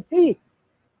sovereignty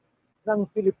ng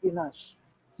Pilipinas.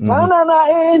 Sana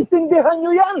naiintindihan nyo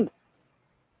yan.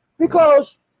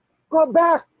 Because, go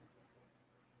back,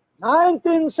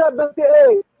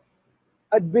 1978,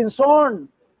 had been sworn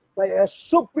by a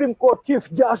Supreme Court Chief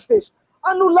Justice.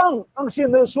 Ano lang ang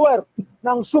sinuswer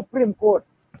ng Supreme Court?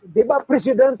 Di ba,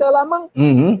 Presidente lamang?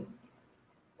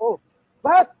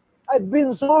 But I've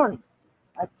been sworn.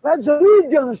 I pledge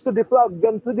allegiance to the flag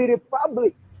and to the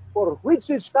republic for which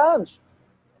it stands.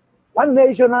 One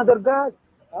nation under God.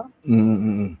 Huh?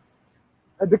 Mm-mm.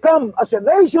 I become as a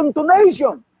nation to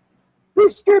nation,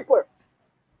 peacekeeper,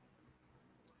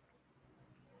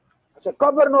 as a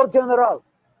governor general.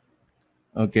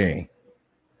 Okay.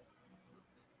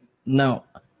 Now,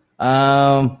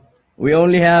 we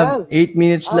only have And 8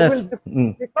 minutes I will left.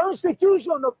 defend the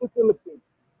Constitution of the Philippines.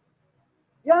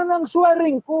 Yan ang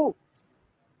swearing ko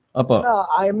Opo. na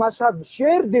I must have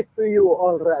shared it to you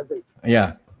already.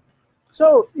 Yeah.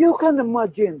 So, you can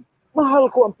imagine, mahal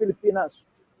ko ang Pilipinas.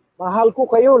 Mahal ko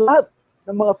kayo lahat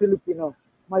ng mga Filipino.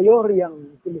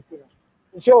 Mayoryang Filipino.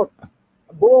 In short,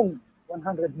 buong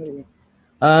 100 million.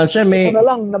 Sir, Gusto ko na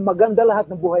lang na maganda lahat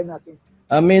ng buhay natin.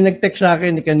 may nag-text sa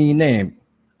akin kanina eh.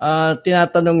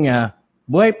 Tinatanong niya,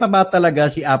 buhay pa ba talaga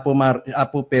si Apo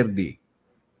Perdi?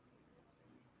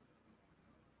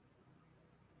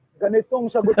 Ganitong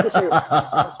sagot ko sa'yo.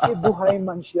 Maski buhay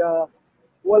man siya,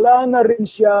 wala na rin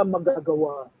siya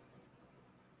magagawa.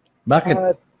 Bakit?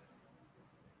 At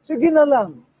sige na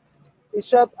lang.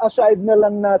 I-set aside na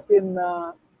lang natin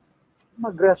na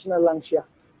mag-rest na lang siya.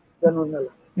 Ganun na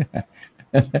lang.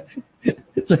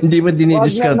 So, hindi mo Huwag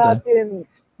dinidiscount? na natin,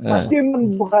 maski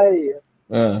man buhay,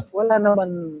 wala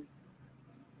naman,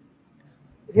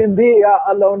 hindi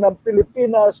allow ng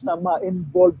Pilipinas na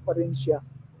ma-involve pa rin siya.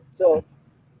 So,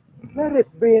 let it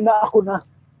be na ako na.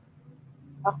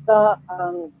 Akta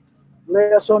ang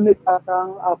liaison ni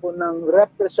Tatang, ako ng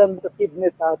representative ni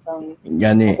Tatang,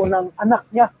 Gani. ako ng anak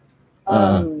niya,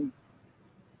 ang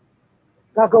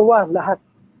gagawa lahat.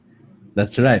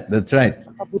 That's right. That's right.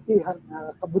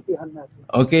 Kabutihan natin.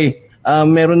 Okay.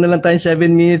 Meron na lang tayong 7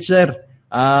 minutes, sir.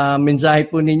 Mensahe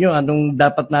po ninyo, anong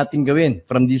dapat natin gawin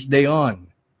from this day on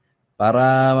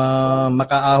para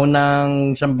makaahon ng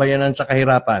sambayanan sa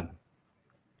kahirapan?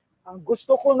 Ang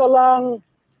gusto ko na lang,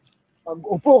 pag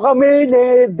upo kami ni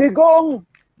Digong,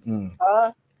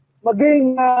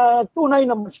 maging tunay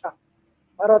naman siya.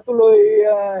 Para tuloy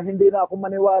hindi na ako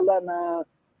maniwala na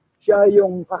siya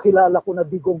yung kakilala ko na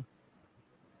Digong.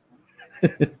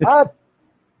 At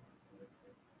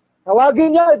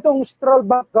tawagin niya itong Central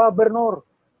Bank Governor.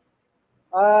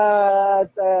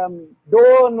 At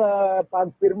doon,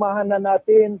 pagpirmahan na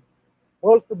natin,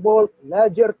 bolt to bolt,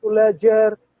 ledger to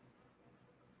ledger,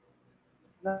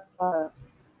 na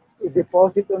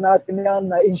i-deposito natin yan,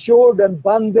 na insured and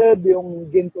bonded yung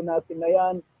ginto natin na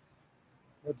yan.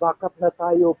 May backup na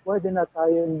tayo, pwede na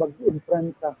tayong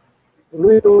mag-imprenta.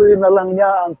 Tuloy-tuloy na lang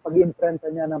niya ang pag-imprenta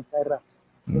niya ng pera.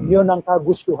 Yun ang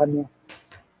kagustuhan niya.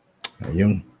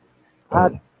 Ayun.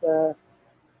 At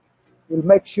we'll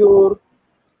make sure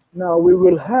na we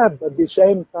will have at the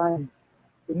same time,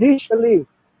 initially,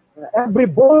 every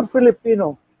born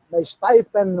Filipino may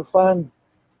stipend fund,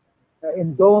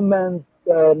 endowment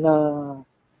na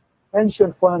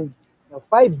pension fund na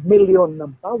 5 million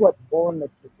ng bawat born na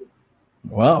Filipino.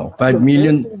 Wow, 5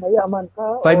 million. Mayaman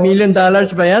ka. $5 million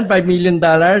ba yan? $5 million?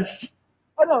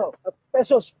 Ano,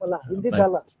 pesos pala, hindi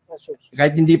dollars, pesos.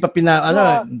 Kahit hindi pa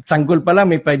tanggol pa lang,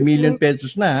 may 5 million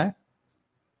pesos na. Ha?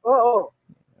 Oo.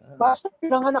 Basta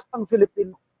pinanganak ang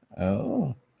Filipino.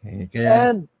 Oo.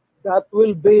 Kaya... And that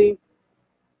will be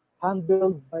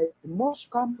handled by the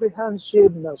most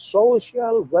comprehensive na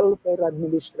social welfare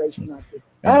administration natin.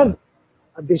 And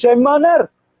at the same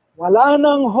manner, wala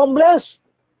nang homeless,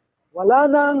 wala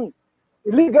nang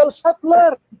illegal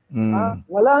settler,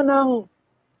 wala nang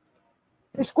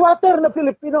squatter na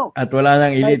Filipino. At wala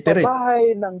nang illiterate. Sa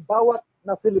bahay ng bawat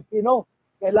na Filipino,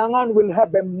 kailangan will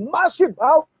have a massive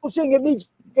housing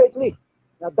immediately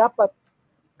na dapat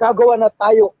gagawa na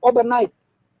tayo overnight.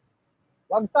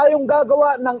 Huwag tayong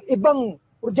gagawa ng ibang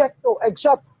proyekto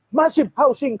except massive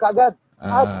housing kagad.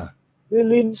 At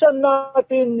lilinisan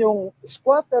natin yung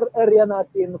squatter area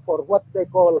natin for what they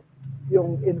call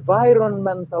yung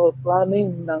environmental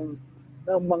planning ng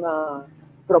mga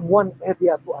from one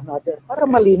area to another para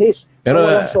malinis. Pero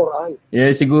walang soray.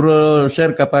 Siguro,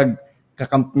 sir, kapag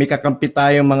may kakampi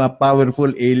tayong mga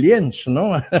powerful aliens,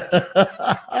 no?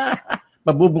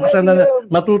 Mabubuksan na,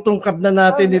 matutungkap na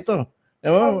natin ito.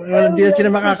 Hindi na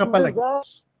sila makakapalag.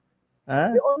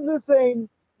 The only thing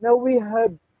that we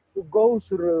have to go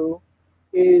through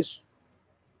is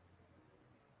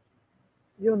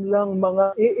yun lang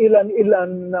mga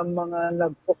ilan-ilan na mga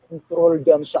nagpo-control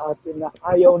dyan sa atin na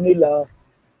ayaw nila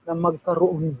na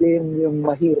magkaroon din yung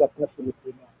mahirap na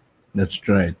Pilipino. That's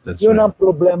right. Yun ang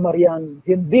problema riyan.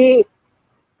 Hindi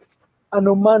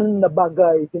anuman na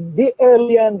bagay, hindi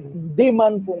alien, hindi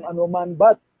man kung anuman,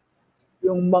 but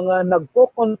yung mga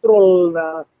nagpo-control na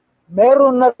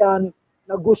meron na yan,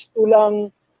 na gusto lang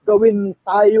gawin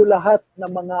tayo lahat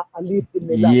ng mga alipin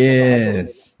nila.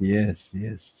 Yes, yes,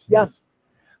 yes, Yan. yes.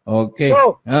 Okay.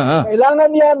 So, kailangan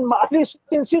yan, maalis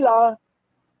din sila,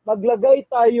 maglagay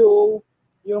tayo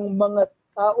yung mga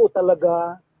tao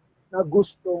talaga na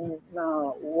gustong na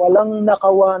walang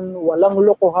nakawan, walang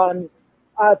lokohan,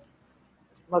 at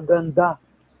maganda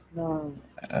na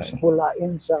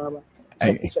hulain sa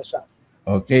isa sa.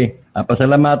 Okay.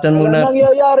 Pasalamatan muna. Ang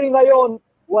nangyayari ngayon,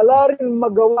 wala rin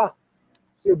magawa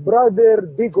si Brother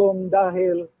Digong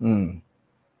dahil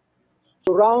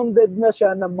surrounded na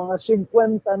siya ng mga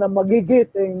 50 na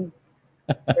magigiting.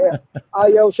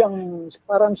 Ayaw siyang,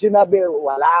 parang sinabi,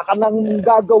 wala ka nang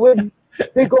gagawin.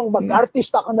 Digong,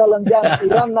 mag-artista ka na lang dyan.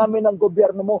 Iran namin ang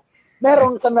gobyerno mo.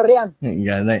 Meron ka na riyan.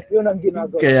 Yun ang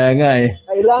ginagawa. Kaya nga eh.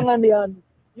 Kailangan yan,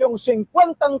 yung 50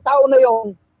 tao na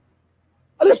yung,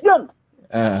 alis dyan!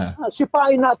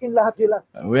 Sipain natin lahat sila.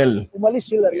 Well, umalis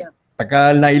sila riyan.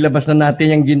 Pagka nailabas na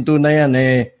natin yung ginto na yan,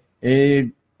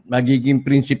 magiging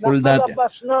principle natin.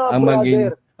 Na,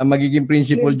 ang magiging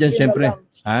principle dyan, siyempre.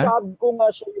 Sabi ko nga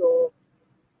sa iyo,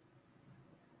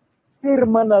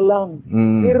 firma na lang.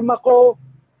 Firma ko,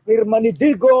 firma ni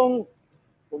Digong,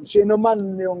 kung sino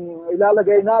man yung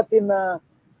ilalagay natin na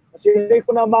kasi hindi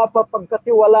ko na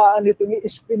mapapagkatiwalaan itong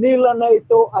Espinila na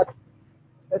ito at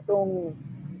itong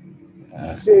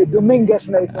si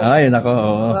Dominguez na ito. Ay, nako.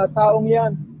 Mga taong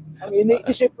yan, ang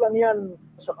iniisip lang yan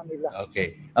sa kanila.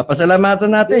 Okay.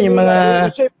 Pasalamatan natin yung mga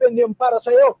iniisipin yung para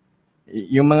sa iyo.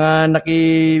 Yung mga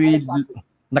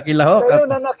nakilahok. Pero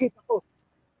na nakita ko.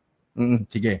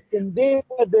 Sige. Hindi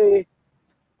pwede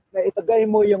na itagay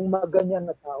mo yung mga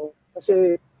ganyan na tao.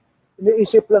 Kasi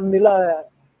iniisip lang nila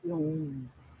yung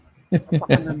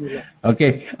kapakanan nila.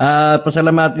 Okay.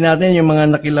 Pasalamatan natin yung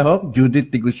mga nakilahok. Judith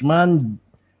de Guzman,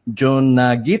 John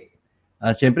Nagit,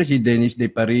 siyempre si Dennis De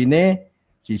Parine,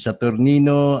 si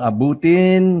Saturnino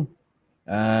Abutin,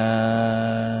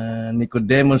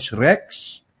 Nicodemus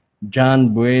Rex,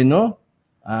 John Bueno,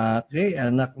 okay,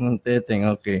 anak ng teteng,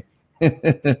 okay.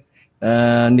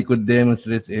 Nicodemus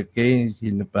Rex, okay,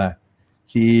 sino pa?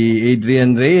 Si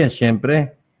Adrian Reyes,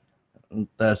 siyempre.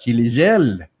 Si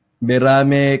Lizelle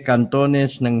Berame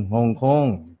Cantones ng Hong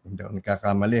Kong. Hindi ako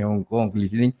nakakamali, Hong Kong,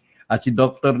 listening. At si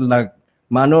Dr.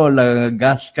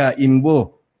 Lagasca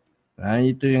Imbo.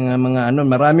 Ito yung mga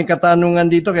maraming katanungan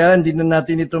dito kaya hindi na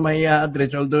natin ito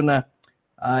mai-address although na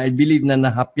I believe na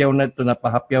nahapyaw na ito,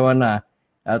 napahapyawan na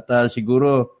at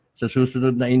siguro sa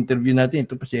susunod na interview natin,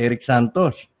 ito pa si Eric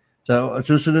Santos. Sa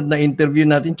susunod na interview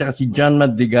natin tsaka si John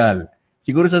Madrigal.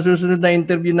 Siguro sa susunod na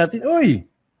interview natin,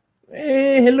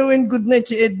 hello and good night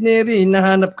si Ed Neri,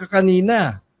 nahanap ka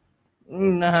kanina.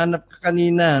 Nahanap ka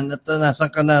kanina at nasan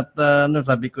ka na at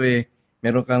sabi ko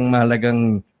meron kang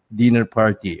mahalagang dinner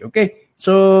party. Okay?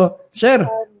 So, sir.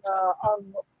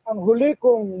 Ang huli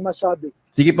kong masabi.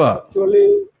 Sige po.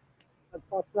 Actually,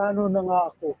 nagpaplano na nga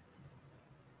ako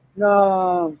na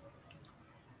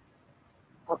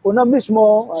ako na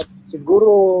mismo at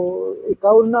siguro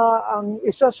ikaw na ang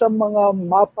isa sa mga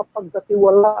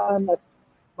mapapagkatiwalaan at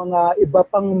mga iba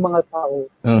pang mga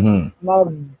tao.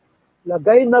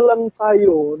 Maglagay na lang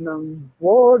tayo ng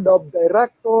Board of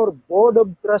Director, Board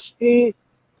of Trustee,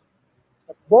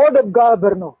 Board of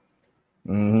Governor,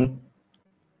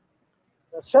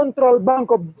 the Central Bank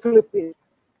of the Philippines.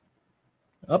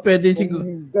 Pwede siguro.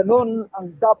 Ganon ang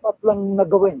dapat lang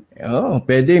nagawin.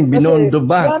 Pwede yung Binondo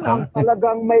Bank. Yan ang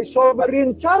talagang may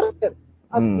sovereign charter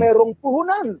at merong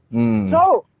puhunan.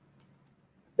 So,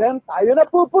 then tayo na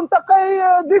pupunta kay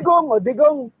Digong.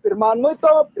 Digong, pirmahan mo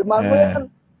ito, pirmahan mo yan.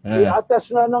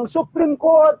 I-attest na ng Supreme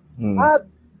Court at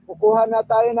kukuha na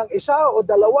tayo ng isa o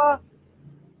dalawa.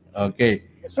 Okay.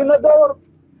 Senador,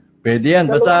 pwede yan.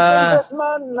 Basta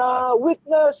congressman na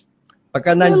witness,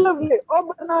 pagka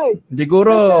overnight.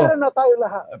 Siguro, na tayo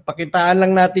lahat. Pakitaan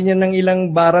lang natin yan ng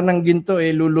ilang bara ng ginto,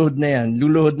 luluhod na yan.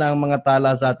 Luluhod na ang mga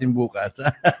tala sa atin bukas.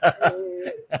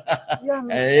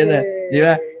 Ayun na. Di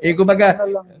ba? Kumbaga,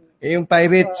 yung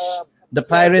pirates, the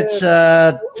pirates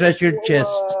treasure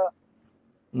chest.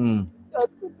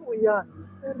 Totoo yan.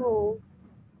 Pero,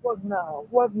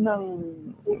 wag nang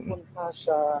pupunta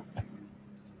sa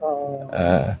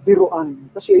biruan.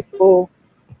 Kasi ito,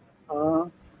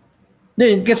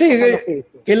 kasi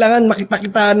kailangan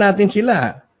makipakitaan natin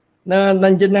sila na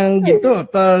nandyan ang ginto.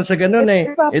 Sa ganun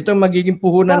ito magiging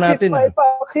puhunan natin. Bakit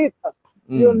maipakita?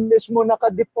 Yun mismo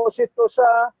nakadeposito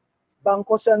sa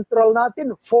Bangko Sentral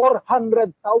natin,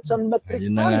 400,000 metric ton.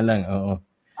 Yun na nga lang, oo.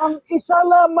 Ang isa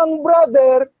lamang,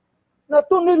 brother, na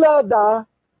tunilada,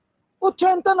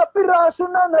 80 na piraso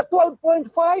na 12.5.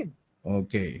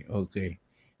 Okay.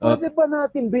 Pwede ba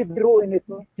natin bibiruin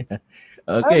ito?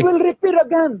 I Okay. will repeat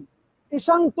again.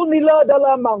 Isang tonelada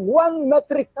lamang, 1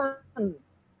 metric ton.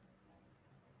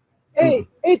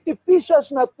 80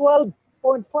 pieces na 12.5,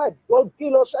 12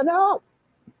 kilos and a half.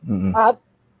 Mm. At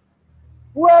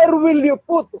where will you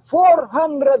put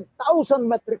 400,000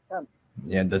 metric ton?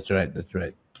 Yeah, that's right. That's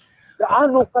right.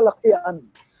 Gaano kalaki yan?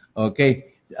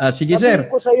 Okay. Sige, Sabihin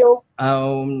sir. ko sa iyo,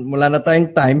 Wala na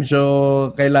tayong time, so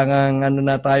kailangan ano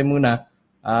na tayo muna.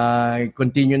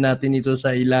 Continue natin ito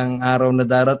sa ilang araw na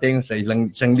darating, sa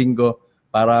isang linggo,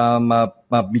 para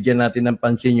mabigyan natin ng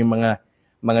pansin yung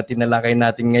mga tinalakay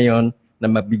natin ngayon, na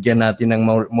mabigyan natin ng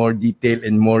more detail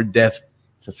and more depth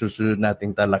sa susunod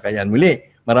nating talakayan.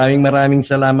 Muli, maraming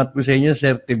salamat po sa inyo,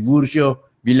 Sir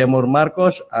Tiburcio Villamor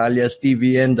Marcos, alias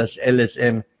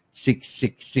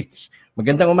TVM-LSM-666.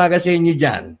 Magandang umaga sa inyo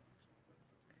dyan.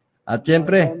 At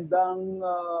siyempre, magandang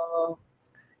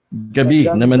gabi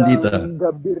naman dito.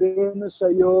 gabi rin sa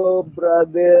iyo,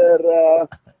 Brother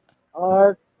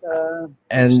Art.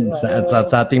 And sa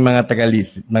ating mga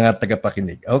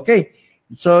tagapakinig. Okay.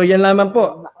 So, yan lamang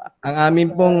po. Ang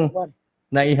amin pong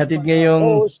naihatid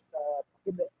ngayong...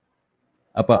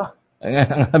 Ang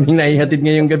aming naihatid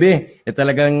ngayong gabi,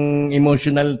 talagang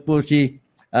emotional po si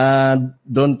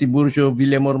Don Tiburcio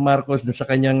Villamor Marcos sa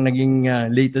kanyang naging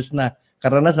latest na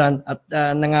karanasan, at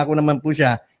nangako naman po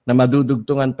siya na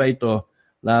madudugtungan pa ito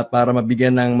para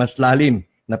mabigyan ng mas lalim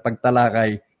na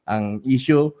pagtalakay ang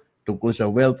issue tungkol sa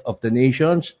wealth of the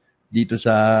nations dito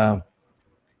sa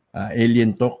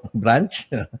Alien Talk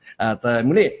branch. At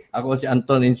muli, ako si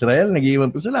Anton Israel,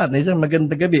 nag-iwan po sa lahat na isang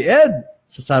magandang gabi. Ed,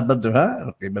 sa Sabado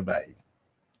ha? Okay, bye-bye.